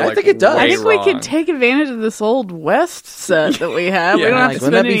they be. were I like, think it does. I way think we wrong. could take advantage of this old West set that we have. Yeah. We don't have Like, to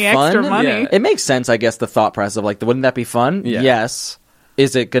wouldn't spend that be any extra fun? money. Yeah. It makes sense, I guess. The thought process of like, wouldn't that be fun? Yeah. Yes.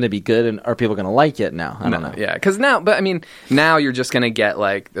 is it going to be good, and are people going to like it now? I don't know. Yeah, because now you're just gonna get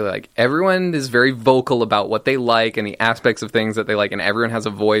like everyone is very vocal about what they like and the aspects of things that they like, and everyone has a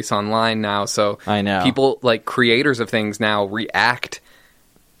voice online now. So I know people like creators of things now react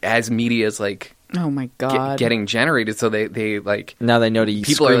as media is like. Oh my god! Getting generated, so they like now they know to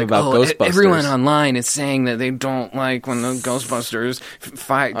people scream are like, about Ghostbusters. Everyone online is saying that they don't like when the Ghostbusters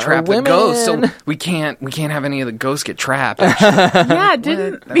trap the women. ghosts, so we can't have any of the ghosts get trapped. Yeah,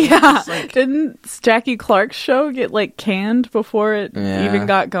 didn't Jackie Clark's show get like canned before it even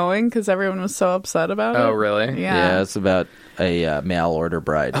got going because everyone was so upset about it? Oh, really? Yeah, it's about a mail order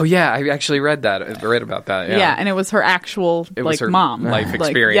bride. Oh yeah, I actually read that. I read about that. Yeah, and it was her actual her mom life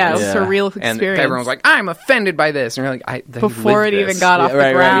experience. Yeah, it was her real experience. And everyone was like, "I'm offended by this," and you're like, before it even got off the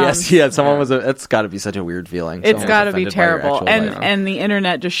ground. Right, yes, someone was. It's got to be such a weird feeling. It's got to be terrible, and the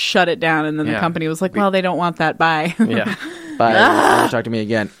internet just shut it down, and then the company was like, "Well, they don't want that." Bye. Yeah. Bye. Never talk to me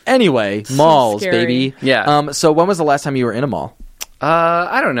again. Anyway, malls, scary. baby. Yeah. So when was the last time you were in a mall?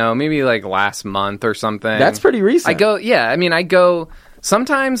 I don't know, maybe like last month or something. That's pretty recent. I go.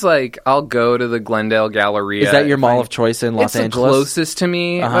 Sometimes, like, I'll go to the Glendale Galleria. Is that your mall of choice in Los Angeles? It's the closest to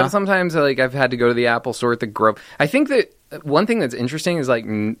me, but sometimes, like, I've had to go to the Apple Store at the Grove. I think that one thing that's interesting is, like,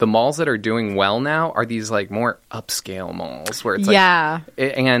 the malls that are doing well now are these, like, more upscale malls where it's, like...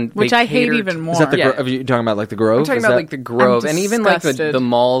 and which I hate even more. Is that are you talking about, like, the Grove? I'm talking about, like, the Grove. And even, like, the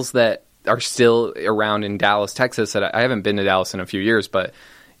malls that are still around in Dallas, Texas. That I haven't been to Dallas in a few years, but,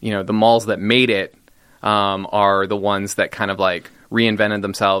 you know, the malls that made it are the ones that kind of, like... reinvented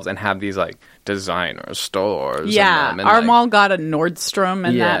themselves and have these like designer stores. Yeah, and our like, mall got a Nordstrom,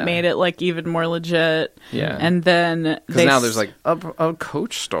 and that made it like even more legit. Yeah, and then now there's like a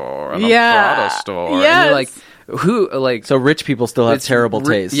Coach store and a Yes. Prada store. Yeah, like who like so rich people still have terrible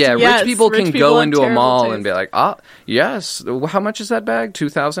taste. Yeah, yes, rich people can go into a mall taste. and be like, yes, how much is that bag?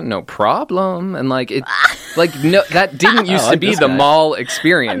 $2,000, no problem. And like it, like no, that didn't used to be the mall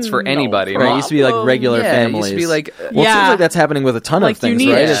experience for anybody. Right, it used to be like regular families. It used to be like it seems like that's happening with a ton of things,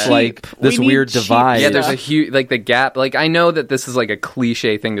 right? It's like this weird divide. Yeah, there's a huge like the gap. Like I know that this is like a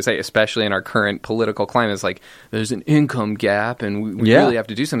cliche thing to say, especially in our current political climate. It's like there's an income gap, and we really have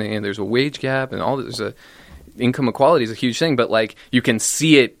to do something. And there's a wage gap, and all there's a income equality is a huge thing, but like you can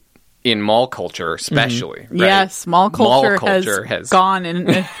see it in mall culture, especially. Right? Yes, mall culture has gone in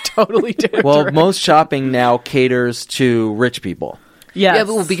a totally different direction. Most shopping now caters to rich people. Yes. Yeah,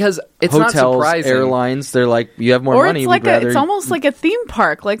 well, because it's hotels, not surprising. Airlines, they're like, you have more or money. It's like it's almost like a theme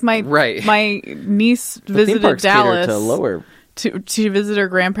park. Like my niece visited Dallas to lower. To visit her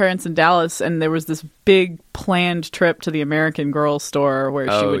grandparents in Dallas, and there was this big planned trip to the American Girl store where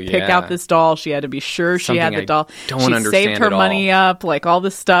she would pick out this doll. She had to be sure she had the doll. She saved her money up, like all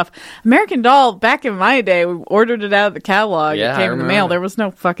this stuff. American Doll, back in my day, we ordered it out of the catalog. It came in the mail. There was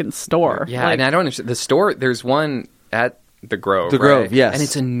no fucking store. Yeah, and I don't understand. The store, there's one at the Grove. The Grove, yes. And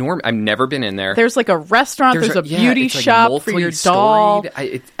it's enormous. I've never been in there. There's like a restaurant. There's a beauty shop for your doll.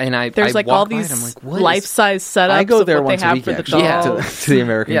 There's like all these life-size setups. I go there of what once they have a weekend. for the doll. To the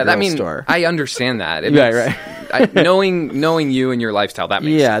American Girl store. I understand that. Right. Knowing you and your lifestyle, that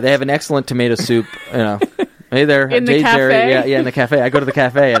makes sense. They have an excellent tomato soup. You know. Hey there, in the Jay cafe. Jerry. Yeah, in the cafe. I go to the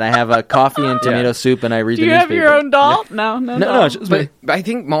cafe and I have a coffee and tomato soup, and I read the newspaper. Do you have your own doll? No. But I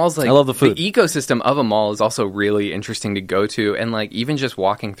think malls, like, I love the food. The ecosystem of a mall is also really interesting to go to, and like even just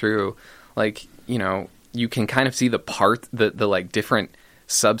walking through, like, you know, you can kind of see the like different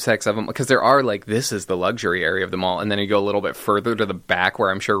subsects of them, because there are like, this is the luxury area of the mall, and then you go a little bit further to the back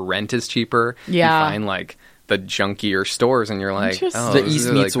where I'm sure rent is cheaper. Yeah, you find like the junkier stores, and you're like, oh, the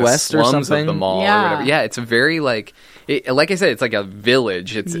East meets like West the or slums something. of the mall, or whatever. Yeah, it's a very like I said, it's like a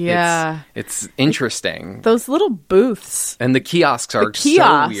village. It's interesting. Those little booths and the kiosks are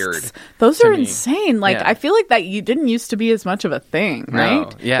so weird. Those are insane. Like I feel like that you didn't used to be as much of a thing, right?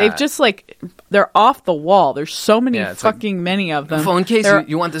 No, yeah, they've just like they're off the wall. There's so many many of them. Phone case.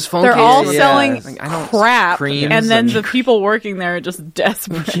 You want this phone case? They're all selling crap, and then the people working there are just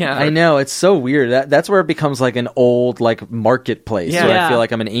desperate. Yeah, I know, it's so weird. That's where it becomes like an old like marketplace. Yeah, where I feel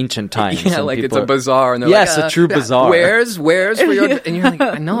like I'm in ancient times. Yeah, like it's a bazaar, and they're like, a true bazaar. Where's for your? And you're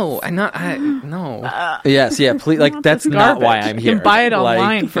like, no. Yes, yeah, please. Like that's not why I'm here. You can buy it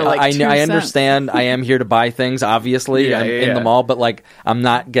online for like 2 cents. I understand. I am here to buy things, obviously, in the mall, but like I'm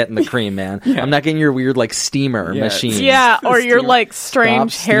not getting the cream, man. I'm not getting your weird like steamer machine. Yeah, or your like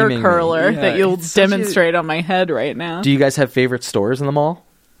strange hair curler that you'll demonstrate on my head right now. Do you guys have favorite stores in the mall?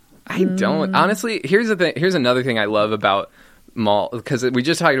 I don't. Honestly, here's the thing. Here's another thing I love about mall, because we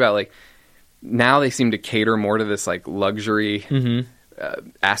just talked about like now they seem to cater more to this like luxury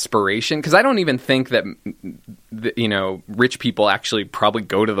aspiration, because I don't even think that rich people actually probably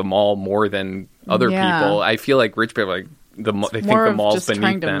go to the mall more than other people. I feel like rich people are like they think the mall's just beneath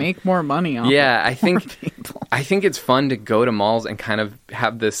trying them. to make more money off. Yeah, I think people. I think it's fun to go to malls and kind of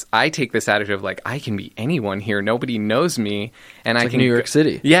have this. I take this attitude of like I can be anyone here. Nobody knows me, and I like can New York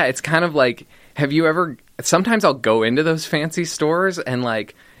City. Yeah, it's kind of like. Have you ever? Sometimes I'll go into those fancy stores and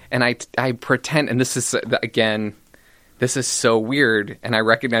I pretend, and this is again. This is so weird, and I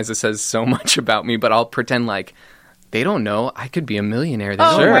recognize this says so much about me, but I'll pretend like they don't know I could be a millionaire. They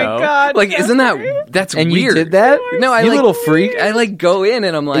don't Oh my know. God, Like, isn't Jeffrey? that's And weird? you did that? No, I you like, little freak. I like go in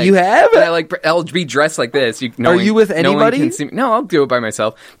and I'm like, You have? and I'll be dressed like this. Are you with No one anybody? can see me. No, I'll do it by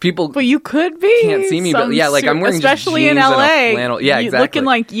myself. People But you could be. can't see me, but some yeah, like I'm wearing just especially in jeans and a LA. flannel. Yeah, You- exactly. Looking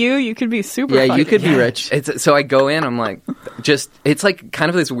like you could be super. Yeah, you fucking- could be rich. It's so I go in. I'm like, it's like kind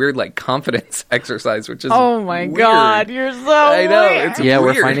of this weird like confidence exercise, which is Oh my weird. God, you're so. I know, weird. it's Yeah,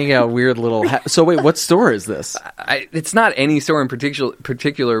 weird. we're finding out weird little. So wait, what store is this? It's not any store in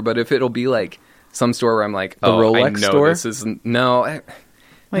particular, but if it'll be like some store where I'm like, The oh, I Rolex know store? this isn't. No, I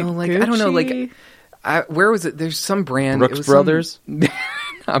don't know. Like, Gucci? where was it? There's some brand. Brooks it was Brothers?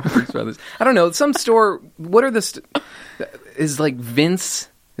 Not Brooks Brothers. I don't know. Some store. What are the? Is like Vince.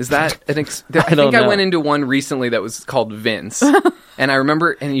 Is that an? I don't think I know. went into one recently that was called Vince, and I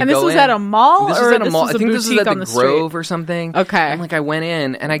remember. And you And this go was in, at a mall, This or was at a this mall. was I a think this was boutique at the on the street? Grove or something. Okay. And like I went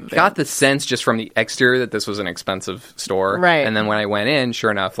in, and I got the sense just from the exterior that this was an expensive store. Right. And then when I went in,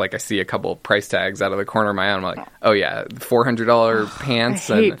 sure enough, like I see a couple price tags out of the corner of my eye. I'm like, oh yeah, $400 pants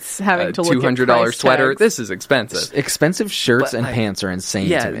I and hate having to look at $200 price sweater. tags. This is expensive. Expensive shirts But, and like, pants are insane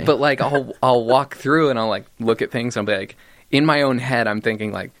Yeah, to me. but like I'll walk through and I'll like look at things and I'll be like, in my own head, I'm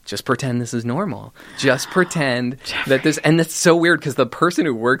thinking like, just pretend this is normal. Just pretend that this, and it's so weird because the person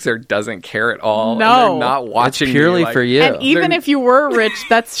who works there doesn't care at all. No. and they're not it's watching me, purely like- for you. And even They're- if you were rich,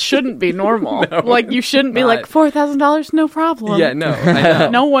 that shouldn't be normal. Like you shouldn't be not. like $4,000, no problem. Yeah, no, I know.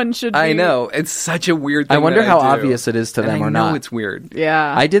 No one should. Be. I know. It's such a weird thing. I wonder that how do. obvious it is to And them I or know not. it's weird.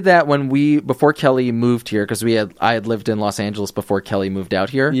 Yeah, I did that before Kelly moved here because I had lived in Los Angeles before Kelly moved out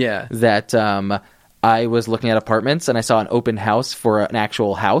here. Yeah. That I was looking at apartments and I saw an open house for an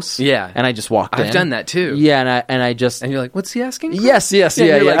actual house. Yeah. And I just walked in. I've done that too. Yeah, and I just And you're like, what's he asking? for? yes, Yeah,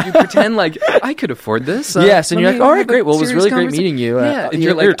 you're like, you pretend like I could afford this. Yes, and let you're me like, all right, have a great. Well, it was serious really great conversation. meeting you. Yeah, and here,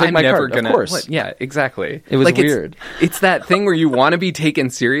 you're like, here, take I'm my never card. gonna. Of course. What? Yeah, exactly. It was like, weird. It's that thing where you want to be taken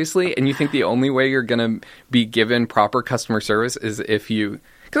seriously, and you think the only way you're gonna be given proper customer service is if you.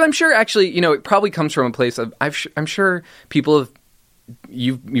 Because I'm sure, actually, it probably comes from a place of. I'm sure people have.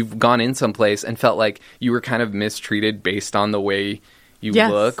 You've gone in someplace and felt like you were kind of mistreated based on the way you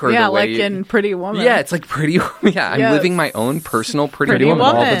yes. look or yeah, the way like in Pretty Woman. Yeah, it's like Pretty Woman. Yeah, I'm Yes. living my own personal Pretty, Pretty Woman.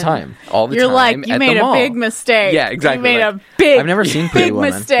 all Woman. the time. All the You're time like you at made the a mall. big mistake. Yeah, exactly. You made Like- a big. I've never seen Pretty big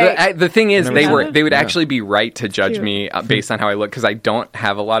Woman. mistake. The thing is, Never they seen were it. they would Yeah. actually be right to judge Cute. me based on how I look because I don't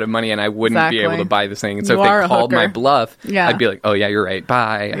have a lot of money and I wouldn't be Exactly. able to buy this thing. And so You if are they a called my hooker. bluff, Yeah. I'd be like, "Oh yeah, you're right.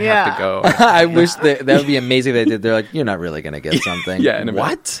 Bye. I Yeah. have to go." I wish that would be amazing. They did. They're like, you're not really going to get something. Yeah, in a minute.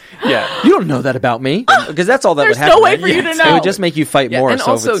 What? yeah. You don't know that about me because that's all that There's would happen. no way right? for you to It know. would just make you fight Yeah, more. and so if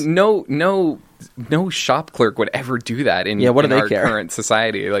also, it's- no shop clerk would ever do that in, Yeah, what do in they our care? current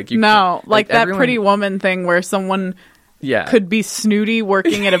society. Like you, No, like that everyone- Pretty Woman thing where someone yeah could be snooty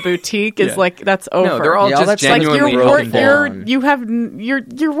working at a boutique is Yeah. like that's over. No, they're all Yeah, just that's like genuinely you're broken broken. down.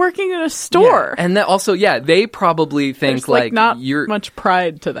 you're working in a store. And that also, yeah, they probably think There's like not you're. much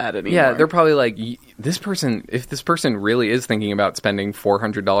pride to that anymore. Yeah, they're probably like this person. If this person really is thinking about spending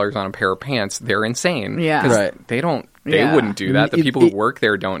 $400 on a pair of pants, they're insane. Yeah. 'Cause Right. They don't. They Yeah. wouldn't do that. The It- people who it- work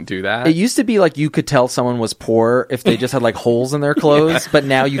there don't do that. It used to be like you could tell someone was poor if they just had like holes in their clothes, but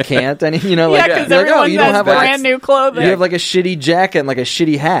now you can't. And yeah, like, because you're like, everyone oh, you has don't have brand new clothing. You have like a shitty jacket and like a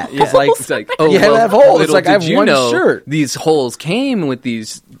shitty hat. It's like, It's like, oh, you well, have holes. It's little like I have did you one know shirt. These holes came with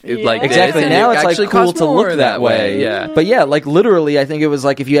these. Like Exactly. this, and Now it it's like actually cool costs to more look that way. Yeah. But yeah, like literally, I think it was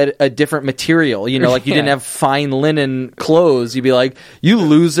like if you had a different material, like you didn't Yeah. have fine linen clothes, you'd be like, you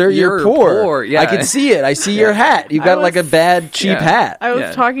loser, you're You're poor. poor, yeah. I can see it. I see your hat. You've got like a bad, cheap Yeah. hat. I was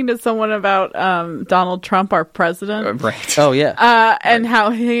Yeah. talking to someone about Donald Trump, our president. Right. Oh, yeah. And how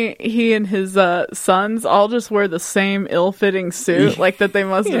he and his sons all just wear the same ill-fitting suit, like that they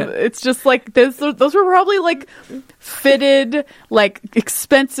must have. It's just like those were probably like fitted, like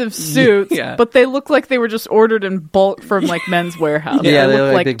expensive suits, Yeah. but they look like they were just ordered in bulk from like Men's Warehouse. Yeah, they they look look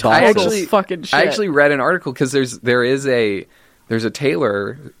like like big total boxes. fucking shit. I actually read an article because there is a there's a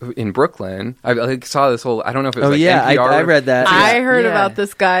tailor in Brooklyn. I like saw this whole. I don't know if it was Oh like yeah, NPR. I read that. I heard Yeah. about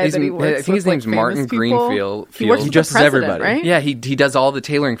this guy He's- that he I works think his with, name's like, Martin famous people. Greenfield. He works He with dresses the president, everybody. right? Yeah, he does all the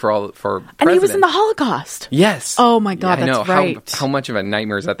tailoring for And he was in the presidents. Holocaust. Yes. Oh my God, I know. that's right. How much of a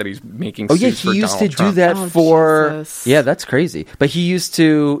nightmare is that he's making? Oh yeah, suits he for used to Donald do Trump. that Oh, for. Jesus. Yeah, that's crazy. But he used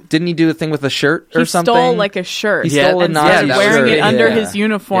to. Didn't he do a thing with a shirt or He something? stole like a shirt. He Yeah, stole a and Nazi yeah, and that wearing was it it. under Yeah. his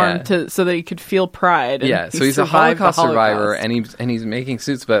uniform Yeah. so that he could feel pride. And Yeah, so he's a survived the Holocaust survivor, Holocaust. and he's making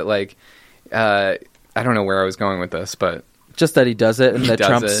suits. But like, I don't know where I was going with this, but Just that he does it in the does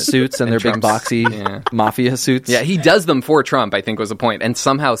Trump it. suits and their And big Trump's- boxy yeah. mafia suits. yeah, he does them for Trump. I think was the point, and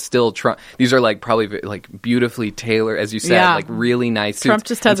somehow still Trump. These are like probably like beautifully tailored, as you said, Yeah. like really nice suits. Trump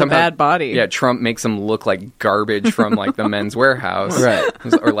just And has a somehow- bad body. Yeah, Trump makes them look like garbage from like the Men's Warehouse, Right.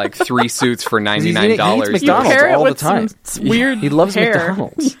 Or like 3 suits for $99. He eats You McDonald's pair it all the with time. some weird He loves hair.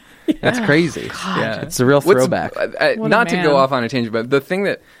 McDonald's. That's crazy. Yeah. It's a real What's- throwback. What a not to man. go off on a tangent, but the thing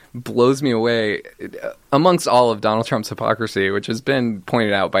that blows me away, amongst all of Donald Trump's hypocrisy, which has been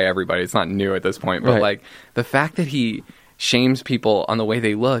pointed out by everybody, it's not new at this point, but Right. like the fact that he shames people on the way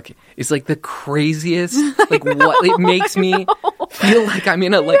they look is like the craziest. Like what it makes me feel like I'm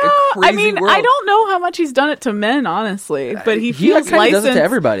in a like a crazy I mean, world. I don't know how much he's done it to men, honestly, but he He feels kinda licensed. does it to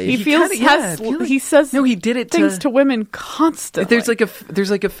everybody. He He feels kinda- yeah, has. I feel like- he says No, he did it things to- to women constantly.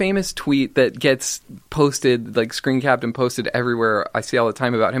 There's like a famous tweet that gets posted, like screen capped and posted everywhere. I see all the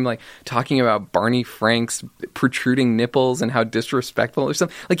time about him like talking about Barney Frank's protruding nipples and how disrespectful or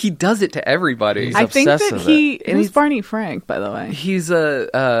something. Like he does it to everybody. I think obsessed that with he. And Who's he's- Barney Frank, by the way? He's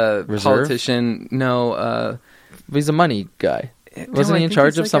a Reserve? politician. No, He's a money guy. Wasn't I he in think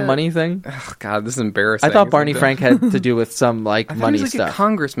charge he's of like some a- money thing? oh, God, this is embarrassing. I thought Barney It's Frank had to do with some like I thought money he was like a stuff.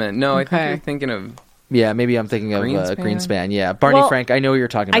 congressman. No, I think Okay. you're thinking of. Yeah, maybe I'm thinking of Greenspan? Greenspan. Yeah, Barney Well, Frank. I know what you're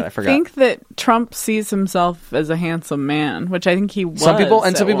talking about. I forgot. think that Trump sees himself as a handsome man, which I think he was. Some people-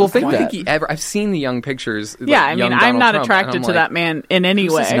 and at some people one think I point. don't that. think he ever. I've seen the young pictures. like, Yeah, I mean, young I'm Donald not Trump, attracted and to I'm that like, man in any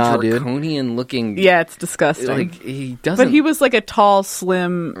who's way. this Nah, dude. draconian looking. Yeah, it's disgusting. like he doesn't. but he was like a tall,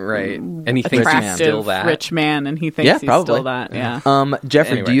 slim, right, and he thinks he's attractive, still that rich man, and he thinks Yeah, he's probably. still that. Yeah.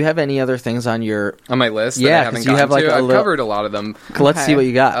 Jeffrey, Anyway. do you have any other things on your? on my list. Yeah, that I 'cause haven't you have, gotten like, to. a I've little- covered a lot of them. Let's see Okay. what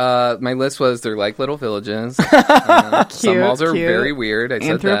you got. My list was they're like little villages. Some Cute, malls are cute. very weird. I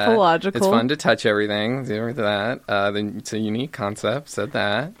said that. Anthropological. It's fun to touch everything. Zero to that. Then it's a unique concept. Said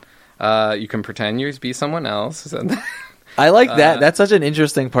that. You can pretend you be someone else. Said that. I like that. That's such an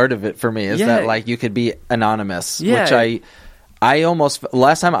interesting part of it for me. Is Yeah. that like you could be anonymous, Yeah. which I almost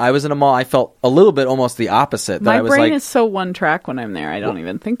last time I was in a mall, I felt a little bit almost the opposite. That My I was brain like, is so one track when I'm there. I don't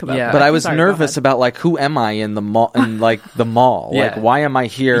even think about Yeah. that. but I was Sorry, go nervous ahead. about like who am I in the mall? In like the mall, Yeah. like why am I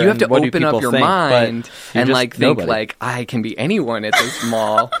here? You have and to what do open up people your think? But mind you're and just like think nobody. like I can be anyone at this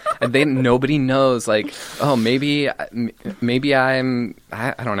mall, and then nobody knows. Like, oh, maybe I'm.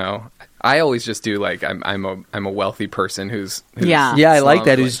 I don't know. I always just do like I'm a wealthy person who's Yeah. Yeah, I like slump,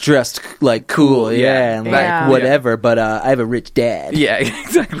 that. Who's dressed like cool, yeah. yeah, and like Yeah. whatever. But I have a rich dad. yeah,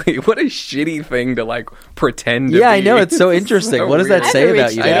 exactly. What a shitty thing to like pretend. To Yeah, be. I know. It's so interesting. so What does weird. that say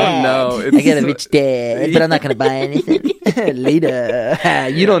about you? I don't know. It's I got a so- rich dad, but I'm not going to buy anything later.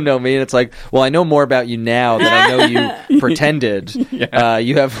 You don't know me, and it's like, well, I know more about you now than I know you pretended.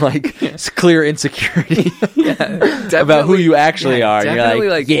 You have like clear insecurity about who you actually are. You're Definitely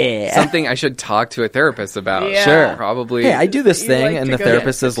like, like, yeah, something I should talk to a therapist about. Yeah. Sure. Probably. Hey, I do this You thing, like and to the go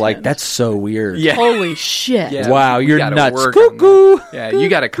therapist to is like, pretend. that's so weird. Yeah. Holy shit. Yeah. Wow, We you're gotta nuts. work on Cuckoo. that. Yeah, you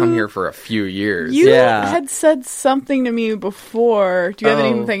got to come here for a few years. You Yeah. had said something to me before. Do you have Oh.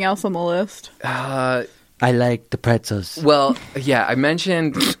 anything else on the list? Uh, I like the pretzels. well, yeah, I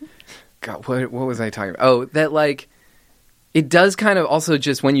mentioned. God, what was I talking about? Oh, that like, it does kind of also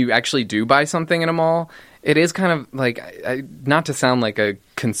just when you actually do buy something in a mall, it is kind of like not to sound like a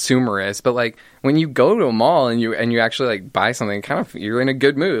consumerist, but like when you go to a mall and you actually like buy something, kind of you're in a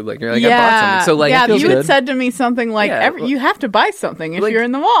good mood. Like you're like I bought something. So like yeah, it feels you good. had said to me something like, Yeah, you have to buy something if like, you're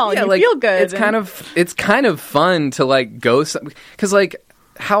in the mall. yeah, and you like, feel good. It's kind of fun to like go because like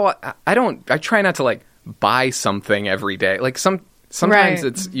how I try not to like buy something every day. Like sometimes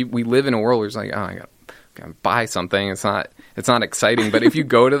Right. we live in a world where it's like, oh, I gotta buy something. It's not exciting. But if you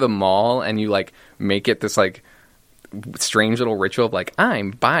go to the mall and you like make it this like strange little ritual of like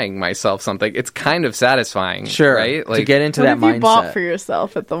I'm buying myself something, it's kind of satisfying. Sure, right? to Like get into what that have you bought mindset. for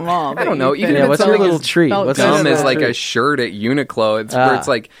yourself at the mall? I don't know. Even Yeah, if what's it's your like little treat? felt What's good dumb your as about. like a shirt at Uniqlo. It's where it's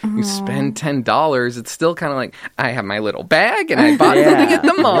like you spend $10. It's still kind of like I have my little bag and I bought Yeah. something at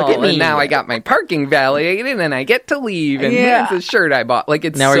the mall, Look at me. and now I got my parking validated and I get to leave. And Yeah. here's the shirt I bought. Like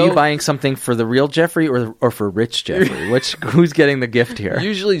it's Now, so, are you buying something for the real Jeffrey or for rich Jeffrey? Who's getting the gift here?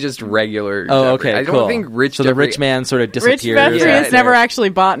 Usually just regular. Oh, Jeffrey. okay, I cool. don't think rich. So the Jeffrey rich man's then sort of Rich disappears. Jeffrey Yeah, has never actually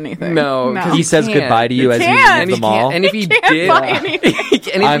bought anything. No, He says can't. goodbye to you as you can't. leave the mall. And if he did, buy anything.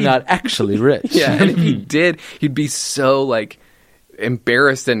 and if I'm he- not actually rich. Yeah, and if he did, he'd be so like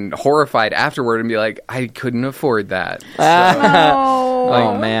embarrassed and horrified afterward, and be like, "I couldn't afford that."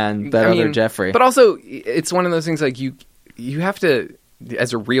 Oh man, that I other mean, Jeffrey. But also, it's one of those things like you have to,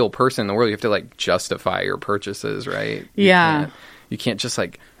 as a real person in the world, you have to like justify your purchases, right? Yeah. You can't just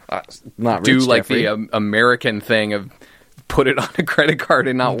like Not do rich like Jeffrey. the American thing of put it on a credit card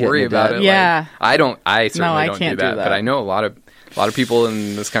and not Getting worry the about debt. it. Yeah. Like, I certainly I don't can't do do that, that. but I know a lot of people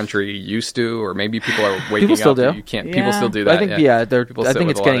in this country used to, or maybe people are waking People still up. do. You can't. Yeah. People still do But that. I think People I sit think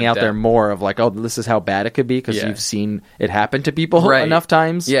with it's a lot getting of out there debt. more of like, oh, this is how bad it could be because Yeah. you've seen it happen to people Right. enough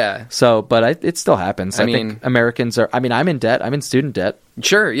times. Yeah. So, but it still happens. I I mean- think Americans are. I mean, I'm in debt. I'm in student debt.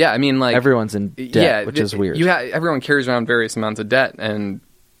 Sure. Yeah. I mean, like Everyone's in debt, which is weird. Everyone carries around various amounts of debt, and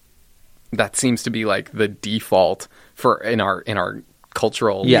that seems to be like the default for in our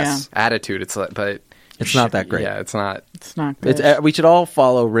cultural Yes. attitude. It's like, but It's not that great. Yeah, it's not. It's not good. We should all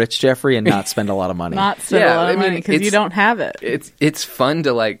follow Rich Jeffrey and not spend a lot of money. Not spend Yeah, a lot I of mean, money because you it's- don't have it. It's fun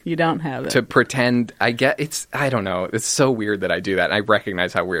to like You don't have it. to pretend. I don't know. It's so weird that I do that. I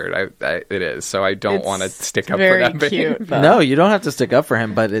recognize how weird it is. So I don't It's want to stick up very for that. cute. Though. No, you don't have to stick up for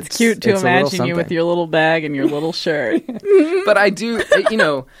him, but it's Cute to it's a little imagine you with something. your little bag and your little shirt. But I do.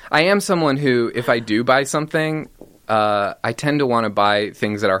 I am someone who, if I do buy something, I tend to want to buy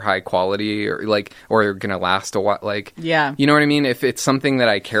things that are high quality or are going to last a while. Like, Yeah. you know what I mean? If it's something that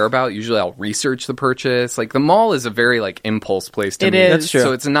I care about, usually I'll research the purchase. Like the mall is a very like impulse place to It me. is. That's true.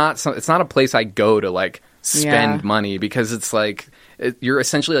 So it's not a place I go to like spend Yeah. money because it's like you're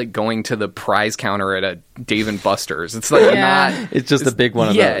essentially like going to the prize counter at a Dave and Buster's. It's like Yeah. not. It's just a big one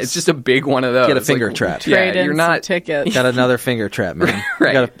of Yeah, those. it's just a big one of those. Get a Like, finger trap. Yeah, Trade in you're some not tickets. Got another finger trap, man.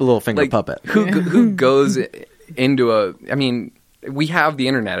 Right. You got a little finger like puppet. who goes into a. I mean, we have the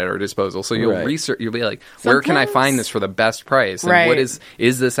internet at our disposal, so you'll Right. research. You'll be like, where can I Sometimes- find this for the best price? And Right. what is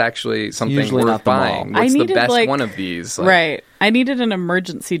this actually something Usually not worth the mall. buying? I What's the needed, best like- one of these? Like, Right. I needed an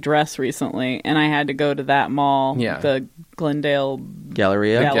emergency dress recently, and I had to go to that mall, Yeah. the Glendale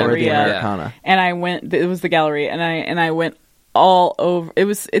Galleria or the Galleria. Americana. and I went. It was the gallery, and I went all over.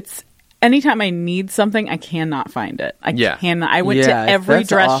 It's anytime I need something, I cannot find it. I Yeah. cannot. I went Yeah, to every that's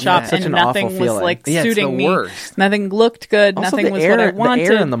dress awful. shop, That's such and an nothing awful was feeling. like Yeah, it's the suiting me. worst. Nothing looked good. Also, nothing the was air, what I wanted.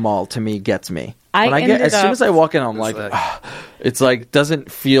 The air in the mall to me gets me. I When ended as soon up- as I walk in, I'm like, like- it's like doesn't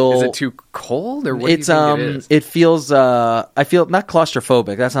feel. Is it too cold or what? It's do you think it is? it feels I feel not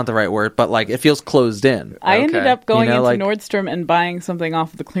claustrophobic, that's not the right word, but like it feels closed in. I Okay. ended up going You know, into like- Nordstrom and buying something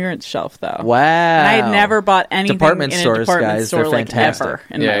off the clearance shelf, though. Wow. And I had never bought anything Department in a stores, department guys, store they're like fantastic. ever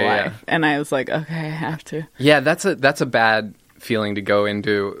in Yeah, my yeah. life, and I was like, okay, I have to. Yeah, that's a bad feeling to go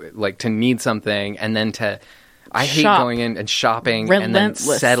into, like to need something and then to. I hate Shop. going in and shopping and then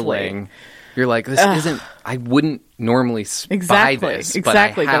Relentlessly. settling. You're like, this isn't. I wouldn't normally Exactly, buy this,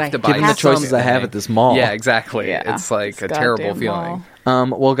 exactly, but I but have I to buy Given the have choices I have something. at this mall. Yeah, exactly. Yeah, It's like this a terrible goddamn feeling.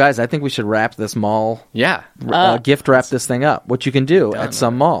 mall. Well, guys, I think we should wrap this mall Yeah. gift wrap this thing up. What you can do at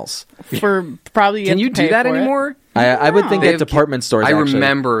some malls. For probably Can you have to do pay that for it. anymore? I would think They at have department stores. I actually.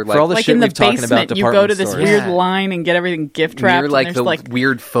 remember, for all the Like shit in the we've talking about basement, you go to department this stores. weird Yeah. line and get everything gift wrapped. Near like and the there's like,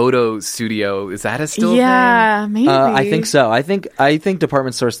 weird photo studio. Is that a still yeah, maybe. I think so. I think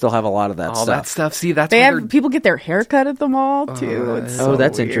department stores still have a lot of that thing? All stuff. that stuff. See, that's They why have they're- people get their hair cut at the mall too. It's Oh, so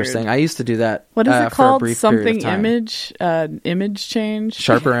that's weird. interesting. I used to do that. What is it for a called? brief period of Something time. image change.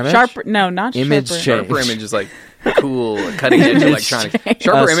 Sharper image? Sharper. No, not Image sharper. change. Sharper Image is like cool, cutting edge electronic.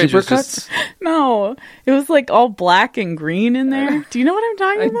 Sharper Image is just. No, it was like all black and green in there. Do you know what I'm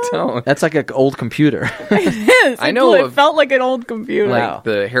talking I about? don't. That's like an old computer. Yes, I know It of- felt like an old computer. Like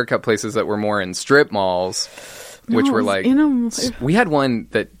the haircut places that were more in strip malls, which No, were it was like in 'em. we had one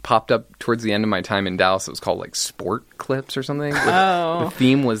that popped up towards the end of my time in Dallas. It was called like Sport Clips or something. Oh. The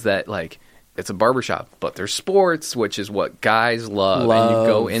theme was that like it's a barbershop, but there's sports, which is what guys love. And you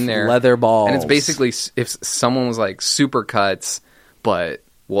go in there, leather balls. and it's basically if someone was like super cuts, but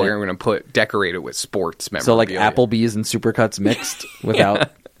well, you're going to decorate it with sports So like memorabilia. Applebee's and Supercuts mixed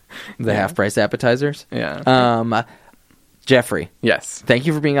without the half price appetizers. Yeah. Jeffrey, Yes. thank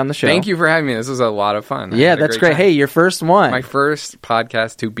you for being on the show. Thank you for having me. This was a lot of fun. I Yeah, had a that's great. time. Hey, your first one. My first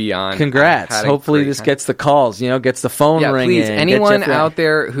podcast to be on. Congrats. I had a Hopefully great this time. gets the calls, gets the phone Yeah, ringing. please. Get Anyone Jeffrey- out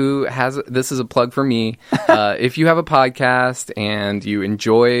there who has this is a plug for me. If you have a podcast and you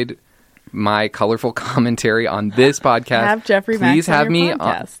enjoyed my colorful commentary on this podcast, Have Jeffrey Max please on have your me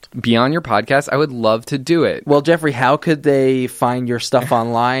podcast. be on your podcast. I would love to do it. Well, Jeffrey, how could they find your stuff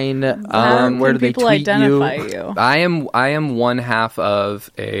online? How Where can do they people tweet identify you? you? I am one half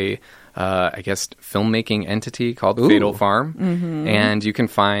of a I guess, filmmaking entity called Fatal Farm. Mm-hmm. And you can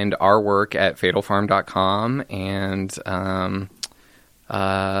find our work at fatalfarm.com. And what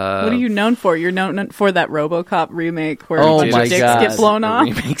are you known for? You're known for that RoboCop remake where Oh dicks my God. get blown the off.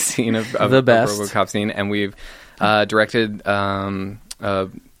 remake scene of The best. RoboCop scene. And we've directed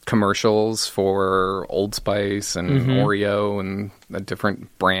commercials for Old Spice and Oreo and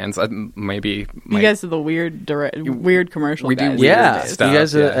different brands. Maybe You guys are the weird commercial we do guys. weird Yeah, stuff, you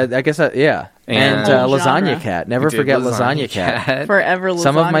guys. yeah. I guess. Yeah, and Whole Lasagna genre. Cat. Never We did forget Lasagna Cat. Forever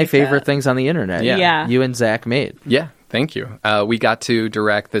Some of my Lasagna favorite Cat. things on the internet. Yeah. you and Zach made. Yeah, thank you. We got to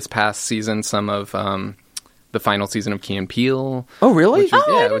direct this past season some of the final season of Key and Peele. Oh, really? Which was,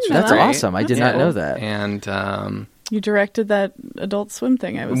 I didn't which was know That's great. awesome. I did not know that. And You directed that Adult Swim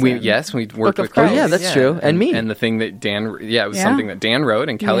thing I was in. we worked of with Christ. Oh, yeah, that's true. And me. And the thing that Dan, it was Yeah. something that Dan wrote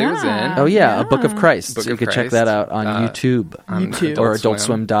and Kelly was Yeah. in. Oh yeah, A Book of Christ. Book You of could check Christ. that out on YouTube on YouTube. or Adult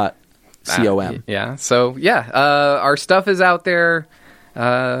Swim. adultswim.com. Yeah. So our stuff is out there.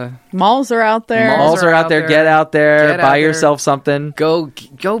 Malls are out there. Malls are out there. Get out there. Get out buy there. yourself something. Go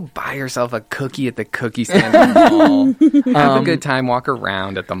buy yourself a cookie at the cookie stand at the mall. Have a good time. Walk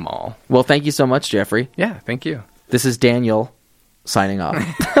around at the mall. Well, thank you so much, Jeffrey. Yeah. Thank you. This is Daniel signing off.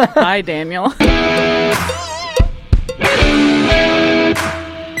 Hi, Daniel.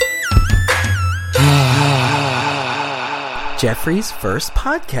 Jeffrey's first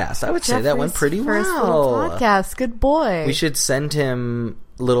podcast. I would say that went pretty First well. little podcast. Good boy. We should send him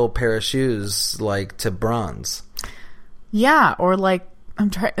little pair of shoes, like to bronze. Yeah, or like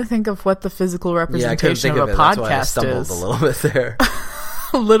I'm trying to think of what the physical Yeah, I couldn't representation think of of a it. That's why I podcast stumbled is. a little bit there.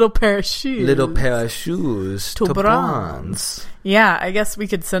 A little pair of shoes. Little pair of shoes To to bronze. bronze. Yeah, I guess we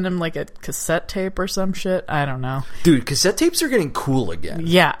could send him like a cassette tape or some shit. I don't know. Dude, cassette tapes are getting cool again.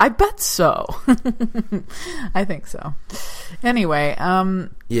 Yeah, I bet so. I think so. Anyway,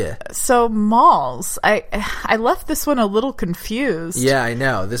 Yeah. so malls. I left this one a little confused. Yeah, I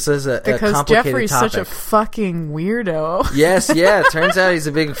know. This is a Because complicated Jeffrey's topic. such a fucking weirdo. Yes, yeah. Turns out he's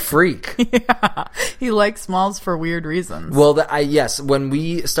a big freak. He likes malls for weird reasons. Well, yes. When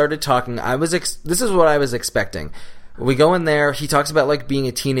we started talking, this is what I was expecting. We go in there. He talks about like being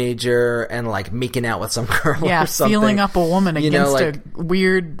a teenager and like making out with some girl. yeah, or something. feeling up a woman You know, against like- a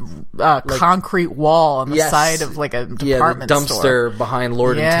weird concrete wall on the Yes. side of like a the department dumpster store. behind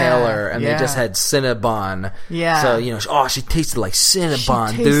Lord Yeah, and Taylor, and yeah. they just had Cinnabon. Yeah. So she tasted like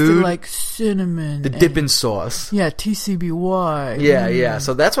Cinnabon, She tasted dude. like cinnamon. the and- dipping sauce. Yeah, TCBY. Yeah, yeah.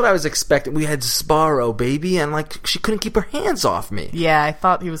 So that's what I was expecting. We had Sparrow, baby, and like she couldn't keep her hands off me. Yeah, I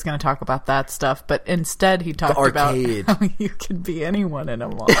thought he was going to talk about that stuff, but instead he talked about arcade. how you could be anyone in a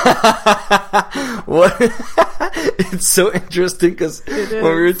mall. What? It's so interesting because when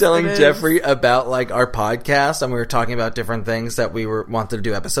we were telling it Jeffrey about like our podcast and we were talking about different things that we wanted to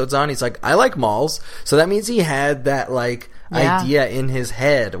do episodes on, he's like, "I like malls," so that means he had that like Yeah. idea in his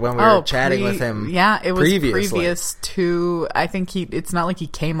head when we were chatting with him. Yeah, it was previously. previous to. I think it's not like he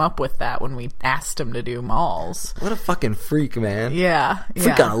came up with that when we asked him to do malls. What a fucking freak, man! Yeah,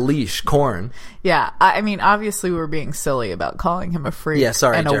 Freak yeah. on a leash, corn. Yeah, I mean, obviously we were being silly about calling him a freak Yeah,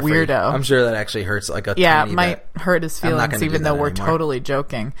 sorry, and a Jeffrey. weirdo. I'm sure that actually hurts like a Yeah, tiny it might bit. hurt his I'm not feelings, gonna do even though that we're anymore. totally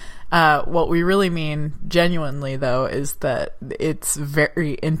joking. What we really mean, genuinely, though, is that it's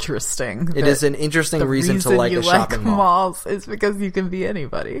very interesting. It is an interesting reason to like you a shopping mall. malls is because you can be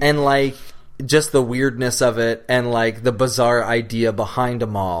anybody. And like just the weirdness of it and like the bizarre idea behind a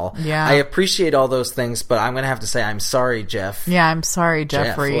mall. Yeah. I appreciate all those things, but I'm going to have to say I'm sorry, Jeff. Yeah, I'm sorry,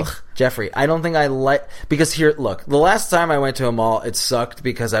 Jeffrey. Ugh, Jeffrey, I don't think I like because here, look, the last time I went to a mall, it sucked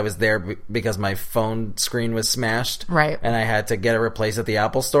because I was there because my phone screen was smashed, Right. And I had to get it replaced at the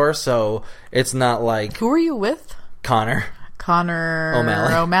Apple Store. So it's not like Who are you with? Connor Connor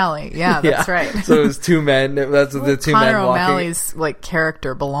O'Malley. Yeah, that's Yeah. right. So it was two men. That's the two Connor men walking. O'Malley's like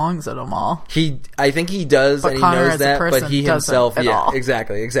character belongs at a mall. I think he does, But and he Connor knows as a that. person But he doesn't himself, at yeah, all.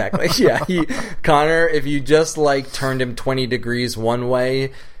 exactly. Yeah, Connor. If you just like turned him 20 degrees one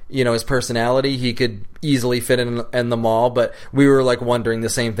way, you know, his personality, he could easily fit in the mall. But we were like wondering the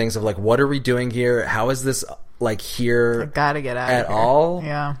same things of like, what are we doing here? How is this like here I gotta get out at of here. all?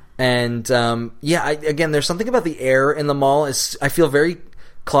 Yeah. And again, there's something about the air in the mall. I feel very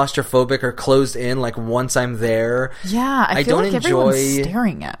claustrophobic or closed in. Like once I'm there, Yeah, I feel don't like everyone's enjoy-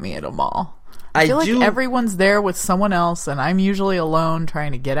 staring at me at a mall. I I feel like do- everyone's there with someone else, and I'm usually alone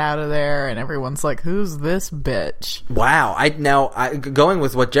trying to get out of there, and everyone's like, "Who's this bitch?" Wow. Going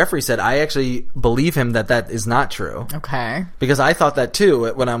with what Jeffrey said, I actually believe him that is not true. Okay. Because I thought that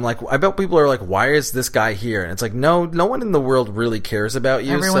too when I'm like, I bet people are like, why is this guy here? And it's like, no one in the world really cares about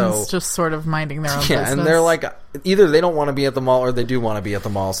you. Everyone's so just sort of minding their own yeah, business. and they're like, either they don't want to be at the mall or they do want to be at the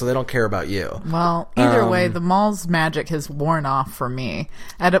mall, so they don't care about you. Well, either way, the mall's magic has worn off for me.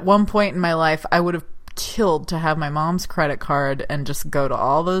 At one point in my life, I would have killed to have my mom's credit card and just go to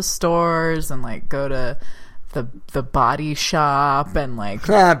all those stores and like go to the Body Shop and like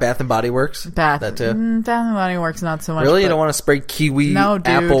Bath and Body Works. That too. Bath and Body Works not so much. Really, you don't want to spray kiwi, no, dude,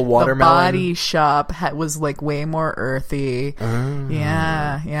 apple, watermelon. The Body Shop was like way more earthy.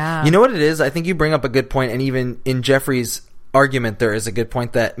 Yeah. You know what it is? I think you bring up a good point, and even in Jeffrey's argument, there is a good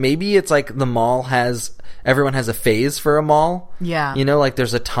point that maybe it's like the mall everyone has a phase for a mall. Yeah, you know, like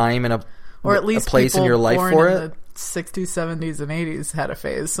there's a time and or at least a place in your life for it. The 60s, 70s, and 80s had a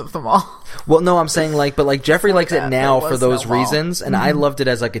phase of the mall. Well, no, I'm saying like Jeffrey likes it now for those no reasons, and I loved it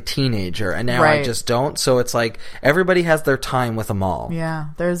as like a teenager, and now I just don't. So it's like everybody has their time with a mall. Yeah,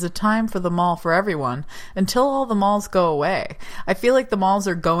 there's a time for the mall for everyone until all the malls go away. I feel like the malls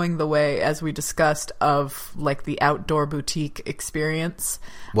are going the way, as we discussed, of like the outdoor boutique experience.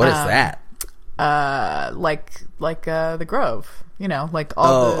 What is that? Like the Grove. You know, like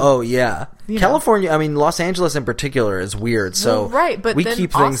all Oh, yeah. California, I mean, Los Angeles in particular is weird. So but we then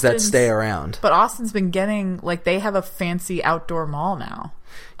keep things that stay around. But Austin's been getting, like, they have a fancy outdoor mall now.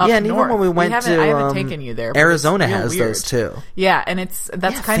 Yeah, and even when we went to I haven't taken you there. Arizona has those too. Yeah, and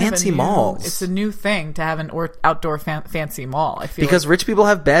that's kind fancy of malls. It's a new thing to have an outdoor fancy mall. I feel because rich people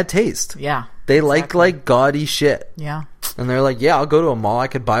have bad taste. Yeah, they like gaudy shit. Yeah, and they're like, yeah, I'll go to a mall. I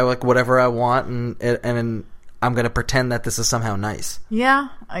could buy like whatever I want, and I'm going to pretend that this is somehow nice. Yeah.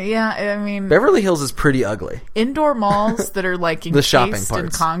 I mean, Beverly Hills is pretty ugly. Indoor malls that are like the shopping encased parts in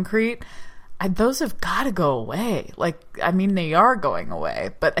concrete. Those have got to go away. Like, I mean, they are going away,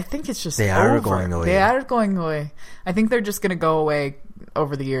 but I think it's just They are going away. They are going away. I think they're just going to go away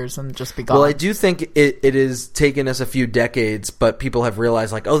over the years and just be gone. Well, I do think it has taken us a few decades, but people have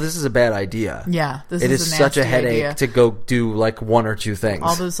realized, like, oh, this is a bad idea. Yeah, it is such a headache idea. to go do like one or two things.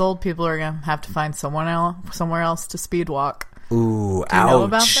 All those old people are going to have to find somewhere else to speed walk. Ooh, Do you know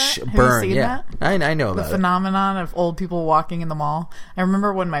about that? Have burn. You seen that? I know about the phenomenon of old people walking in the mall. I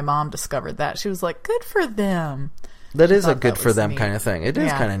remember when my mom discovered that. She was like, good for them. That is a good for them kind of thing. It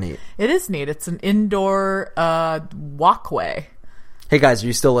is kind of neat. It is neat. It's an indoor walkway. Hey guys, are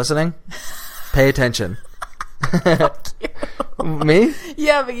you still listening? Pay attention. Fuck you. Me?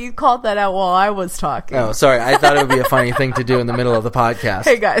 Yeah, but you called that out while I was talking. Oh, sorry. I thought it would be a funny thing to do in the middle of the podcast.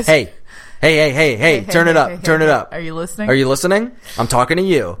 Hey guys. Hey, turn it up. Turn it up. Are you listening? Are you listening? I'm talking to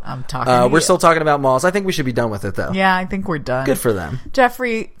you. I'm talking to you. We're still talking about malls. I think we should be done with it, though. Yeah, I think we're done. Good for them.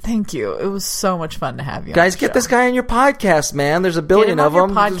 Jeffrey, thank you. It was so much fun to have you guys, on the get show. this guy on your podcast, man. There's a billion Get him of on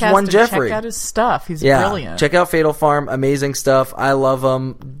them. your There's one podcast Jeffrey. Check out his stuff. He's brilliant. Check out Fatal Farm. Amazing stuff. I love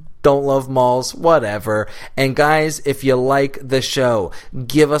him. Don't love malls, whatever. And guys, if you like the show,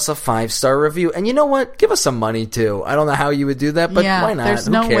 give us a 5-star review. And you know what? Give us some money too. I don't know how you would do that, but why not? There's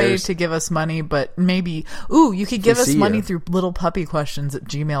Who no cares? way to give us money, but maybe, you could give us money through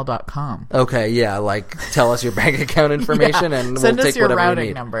littlepuppyquestions@gmail.com. Okay, yeah, like tell us your bank account information and send we'll us take your whatever routing we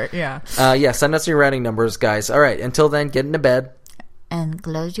need. number. Yeah. Send us your routing numbers, guys. All right, until then, get into bed. And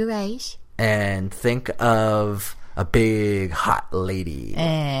close your eyes. And think of a big hot lady.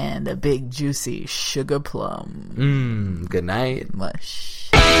 And a big juicy sugar plum. Good night. Mush.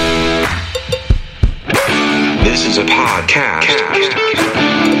 This is a podcast.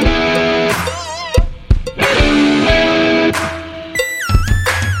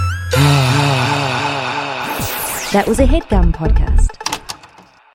 That was a HeadGum podcast.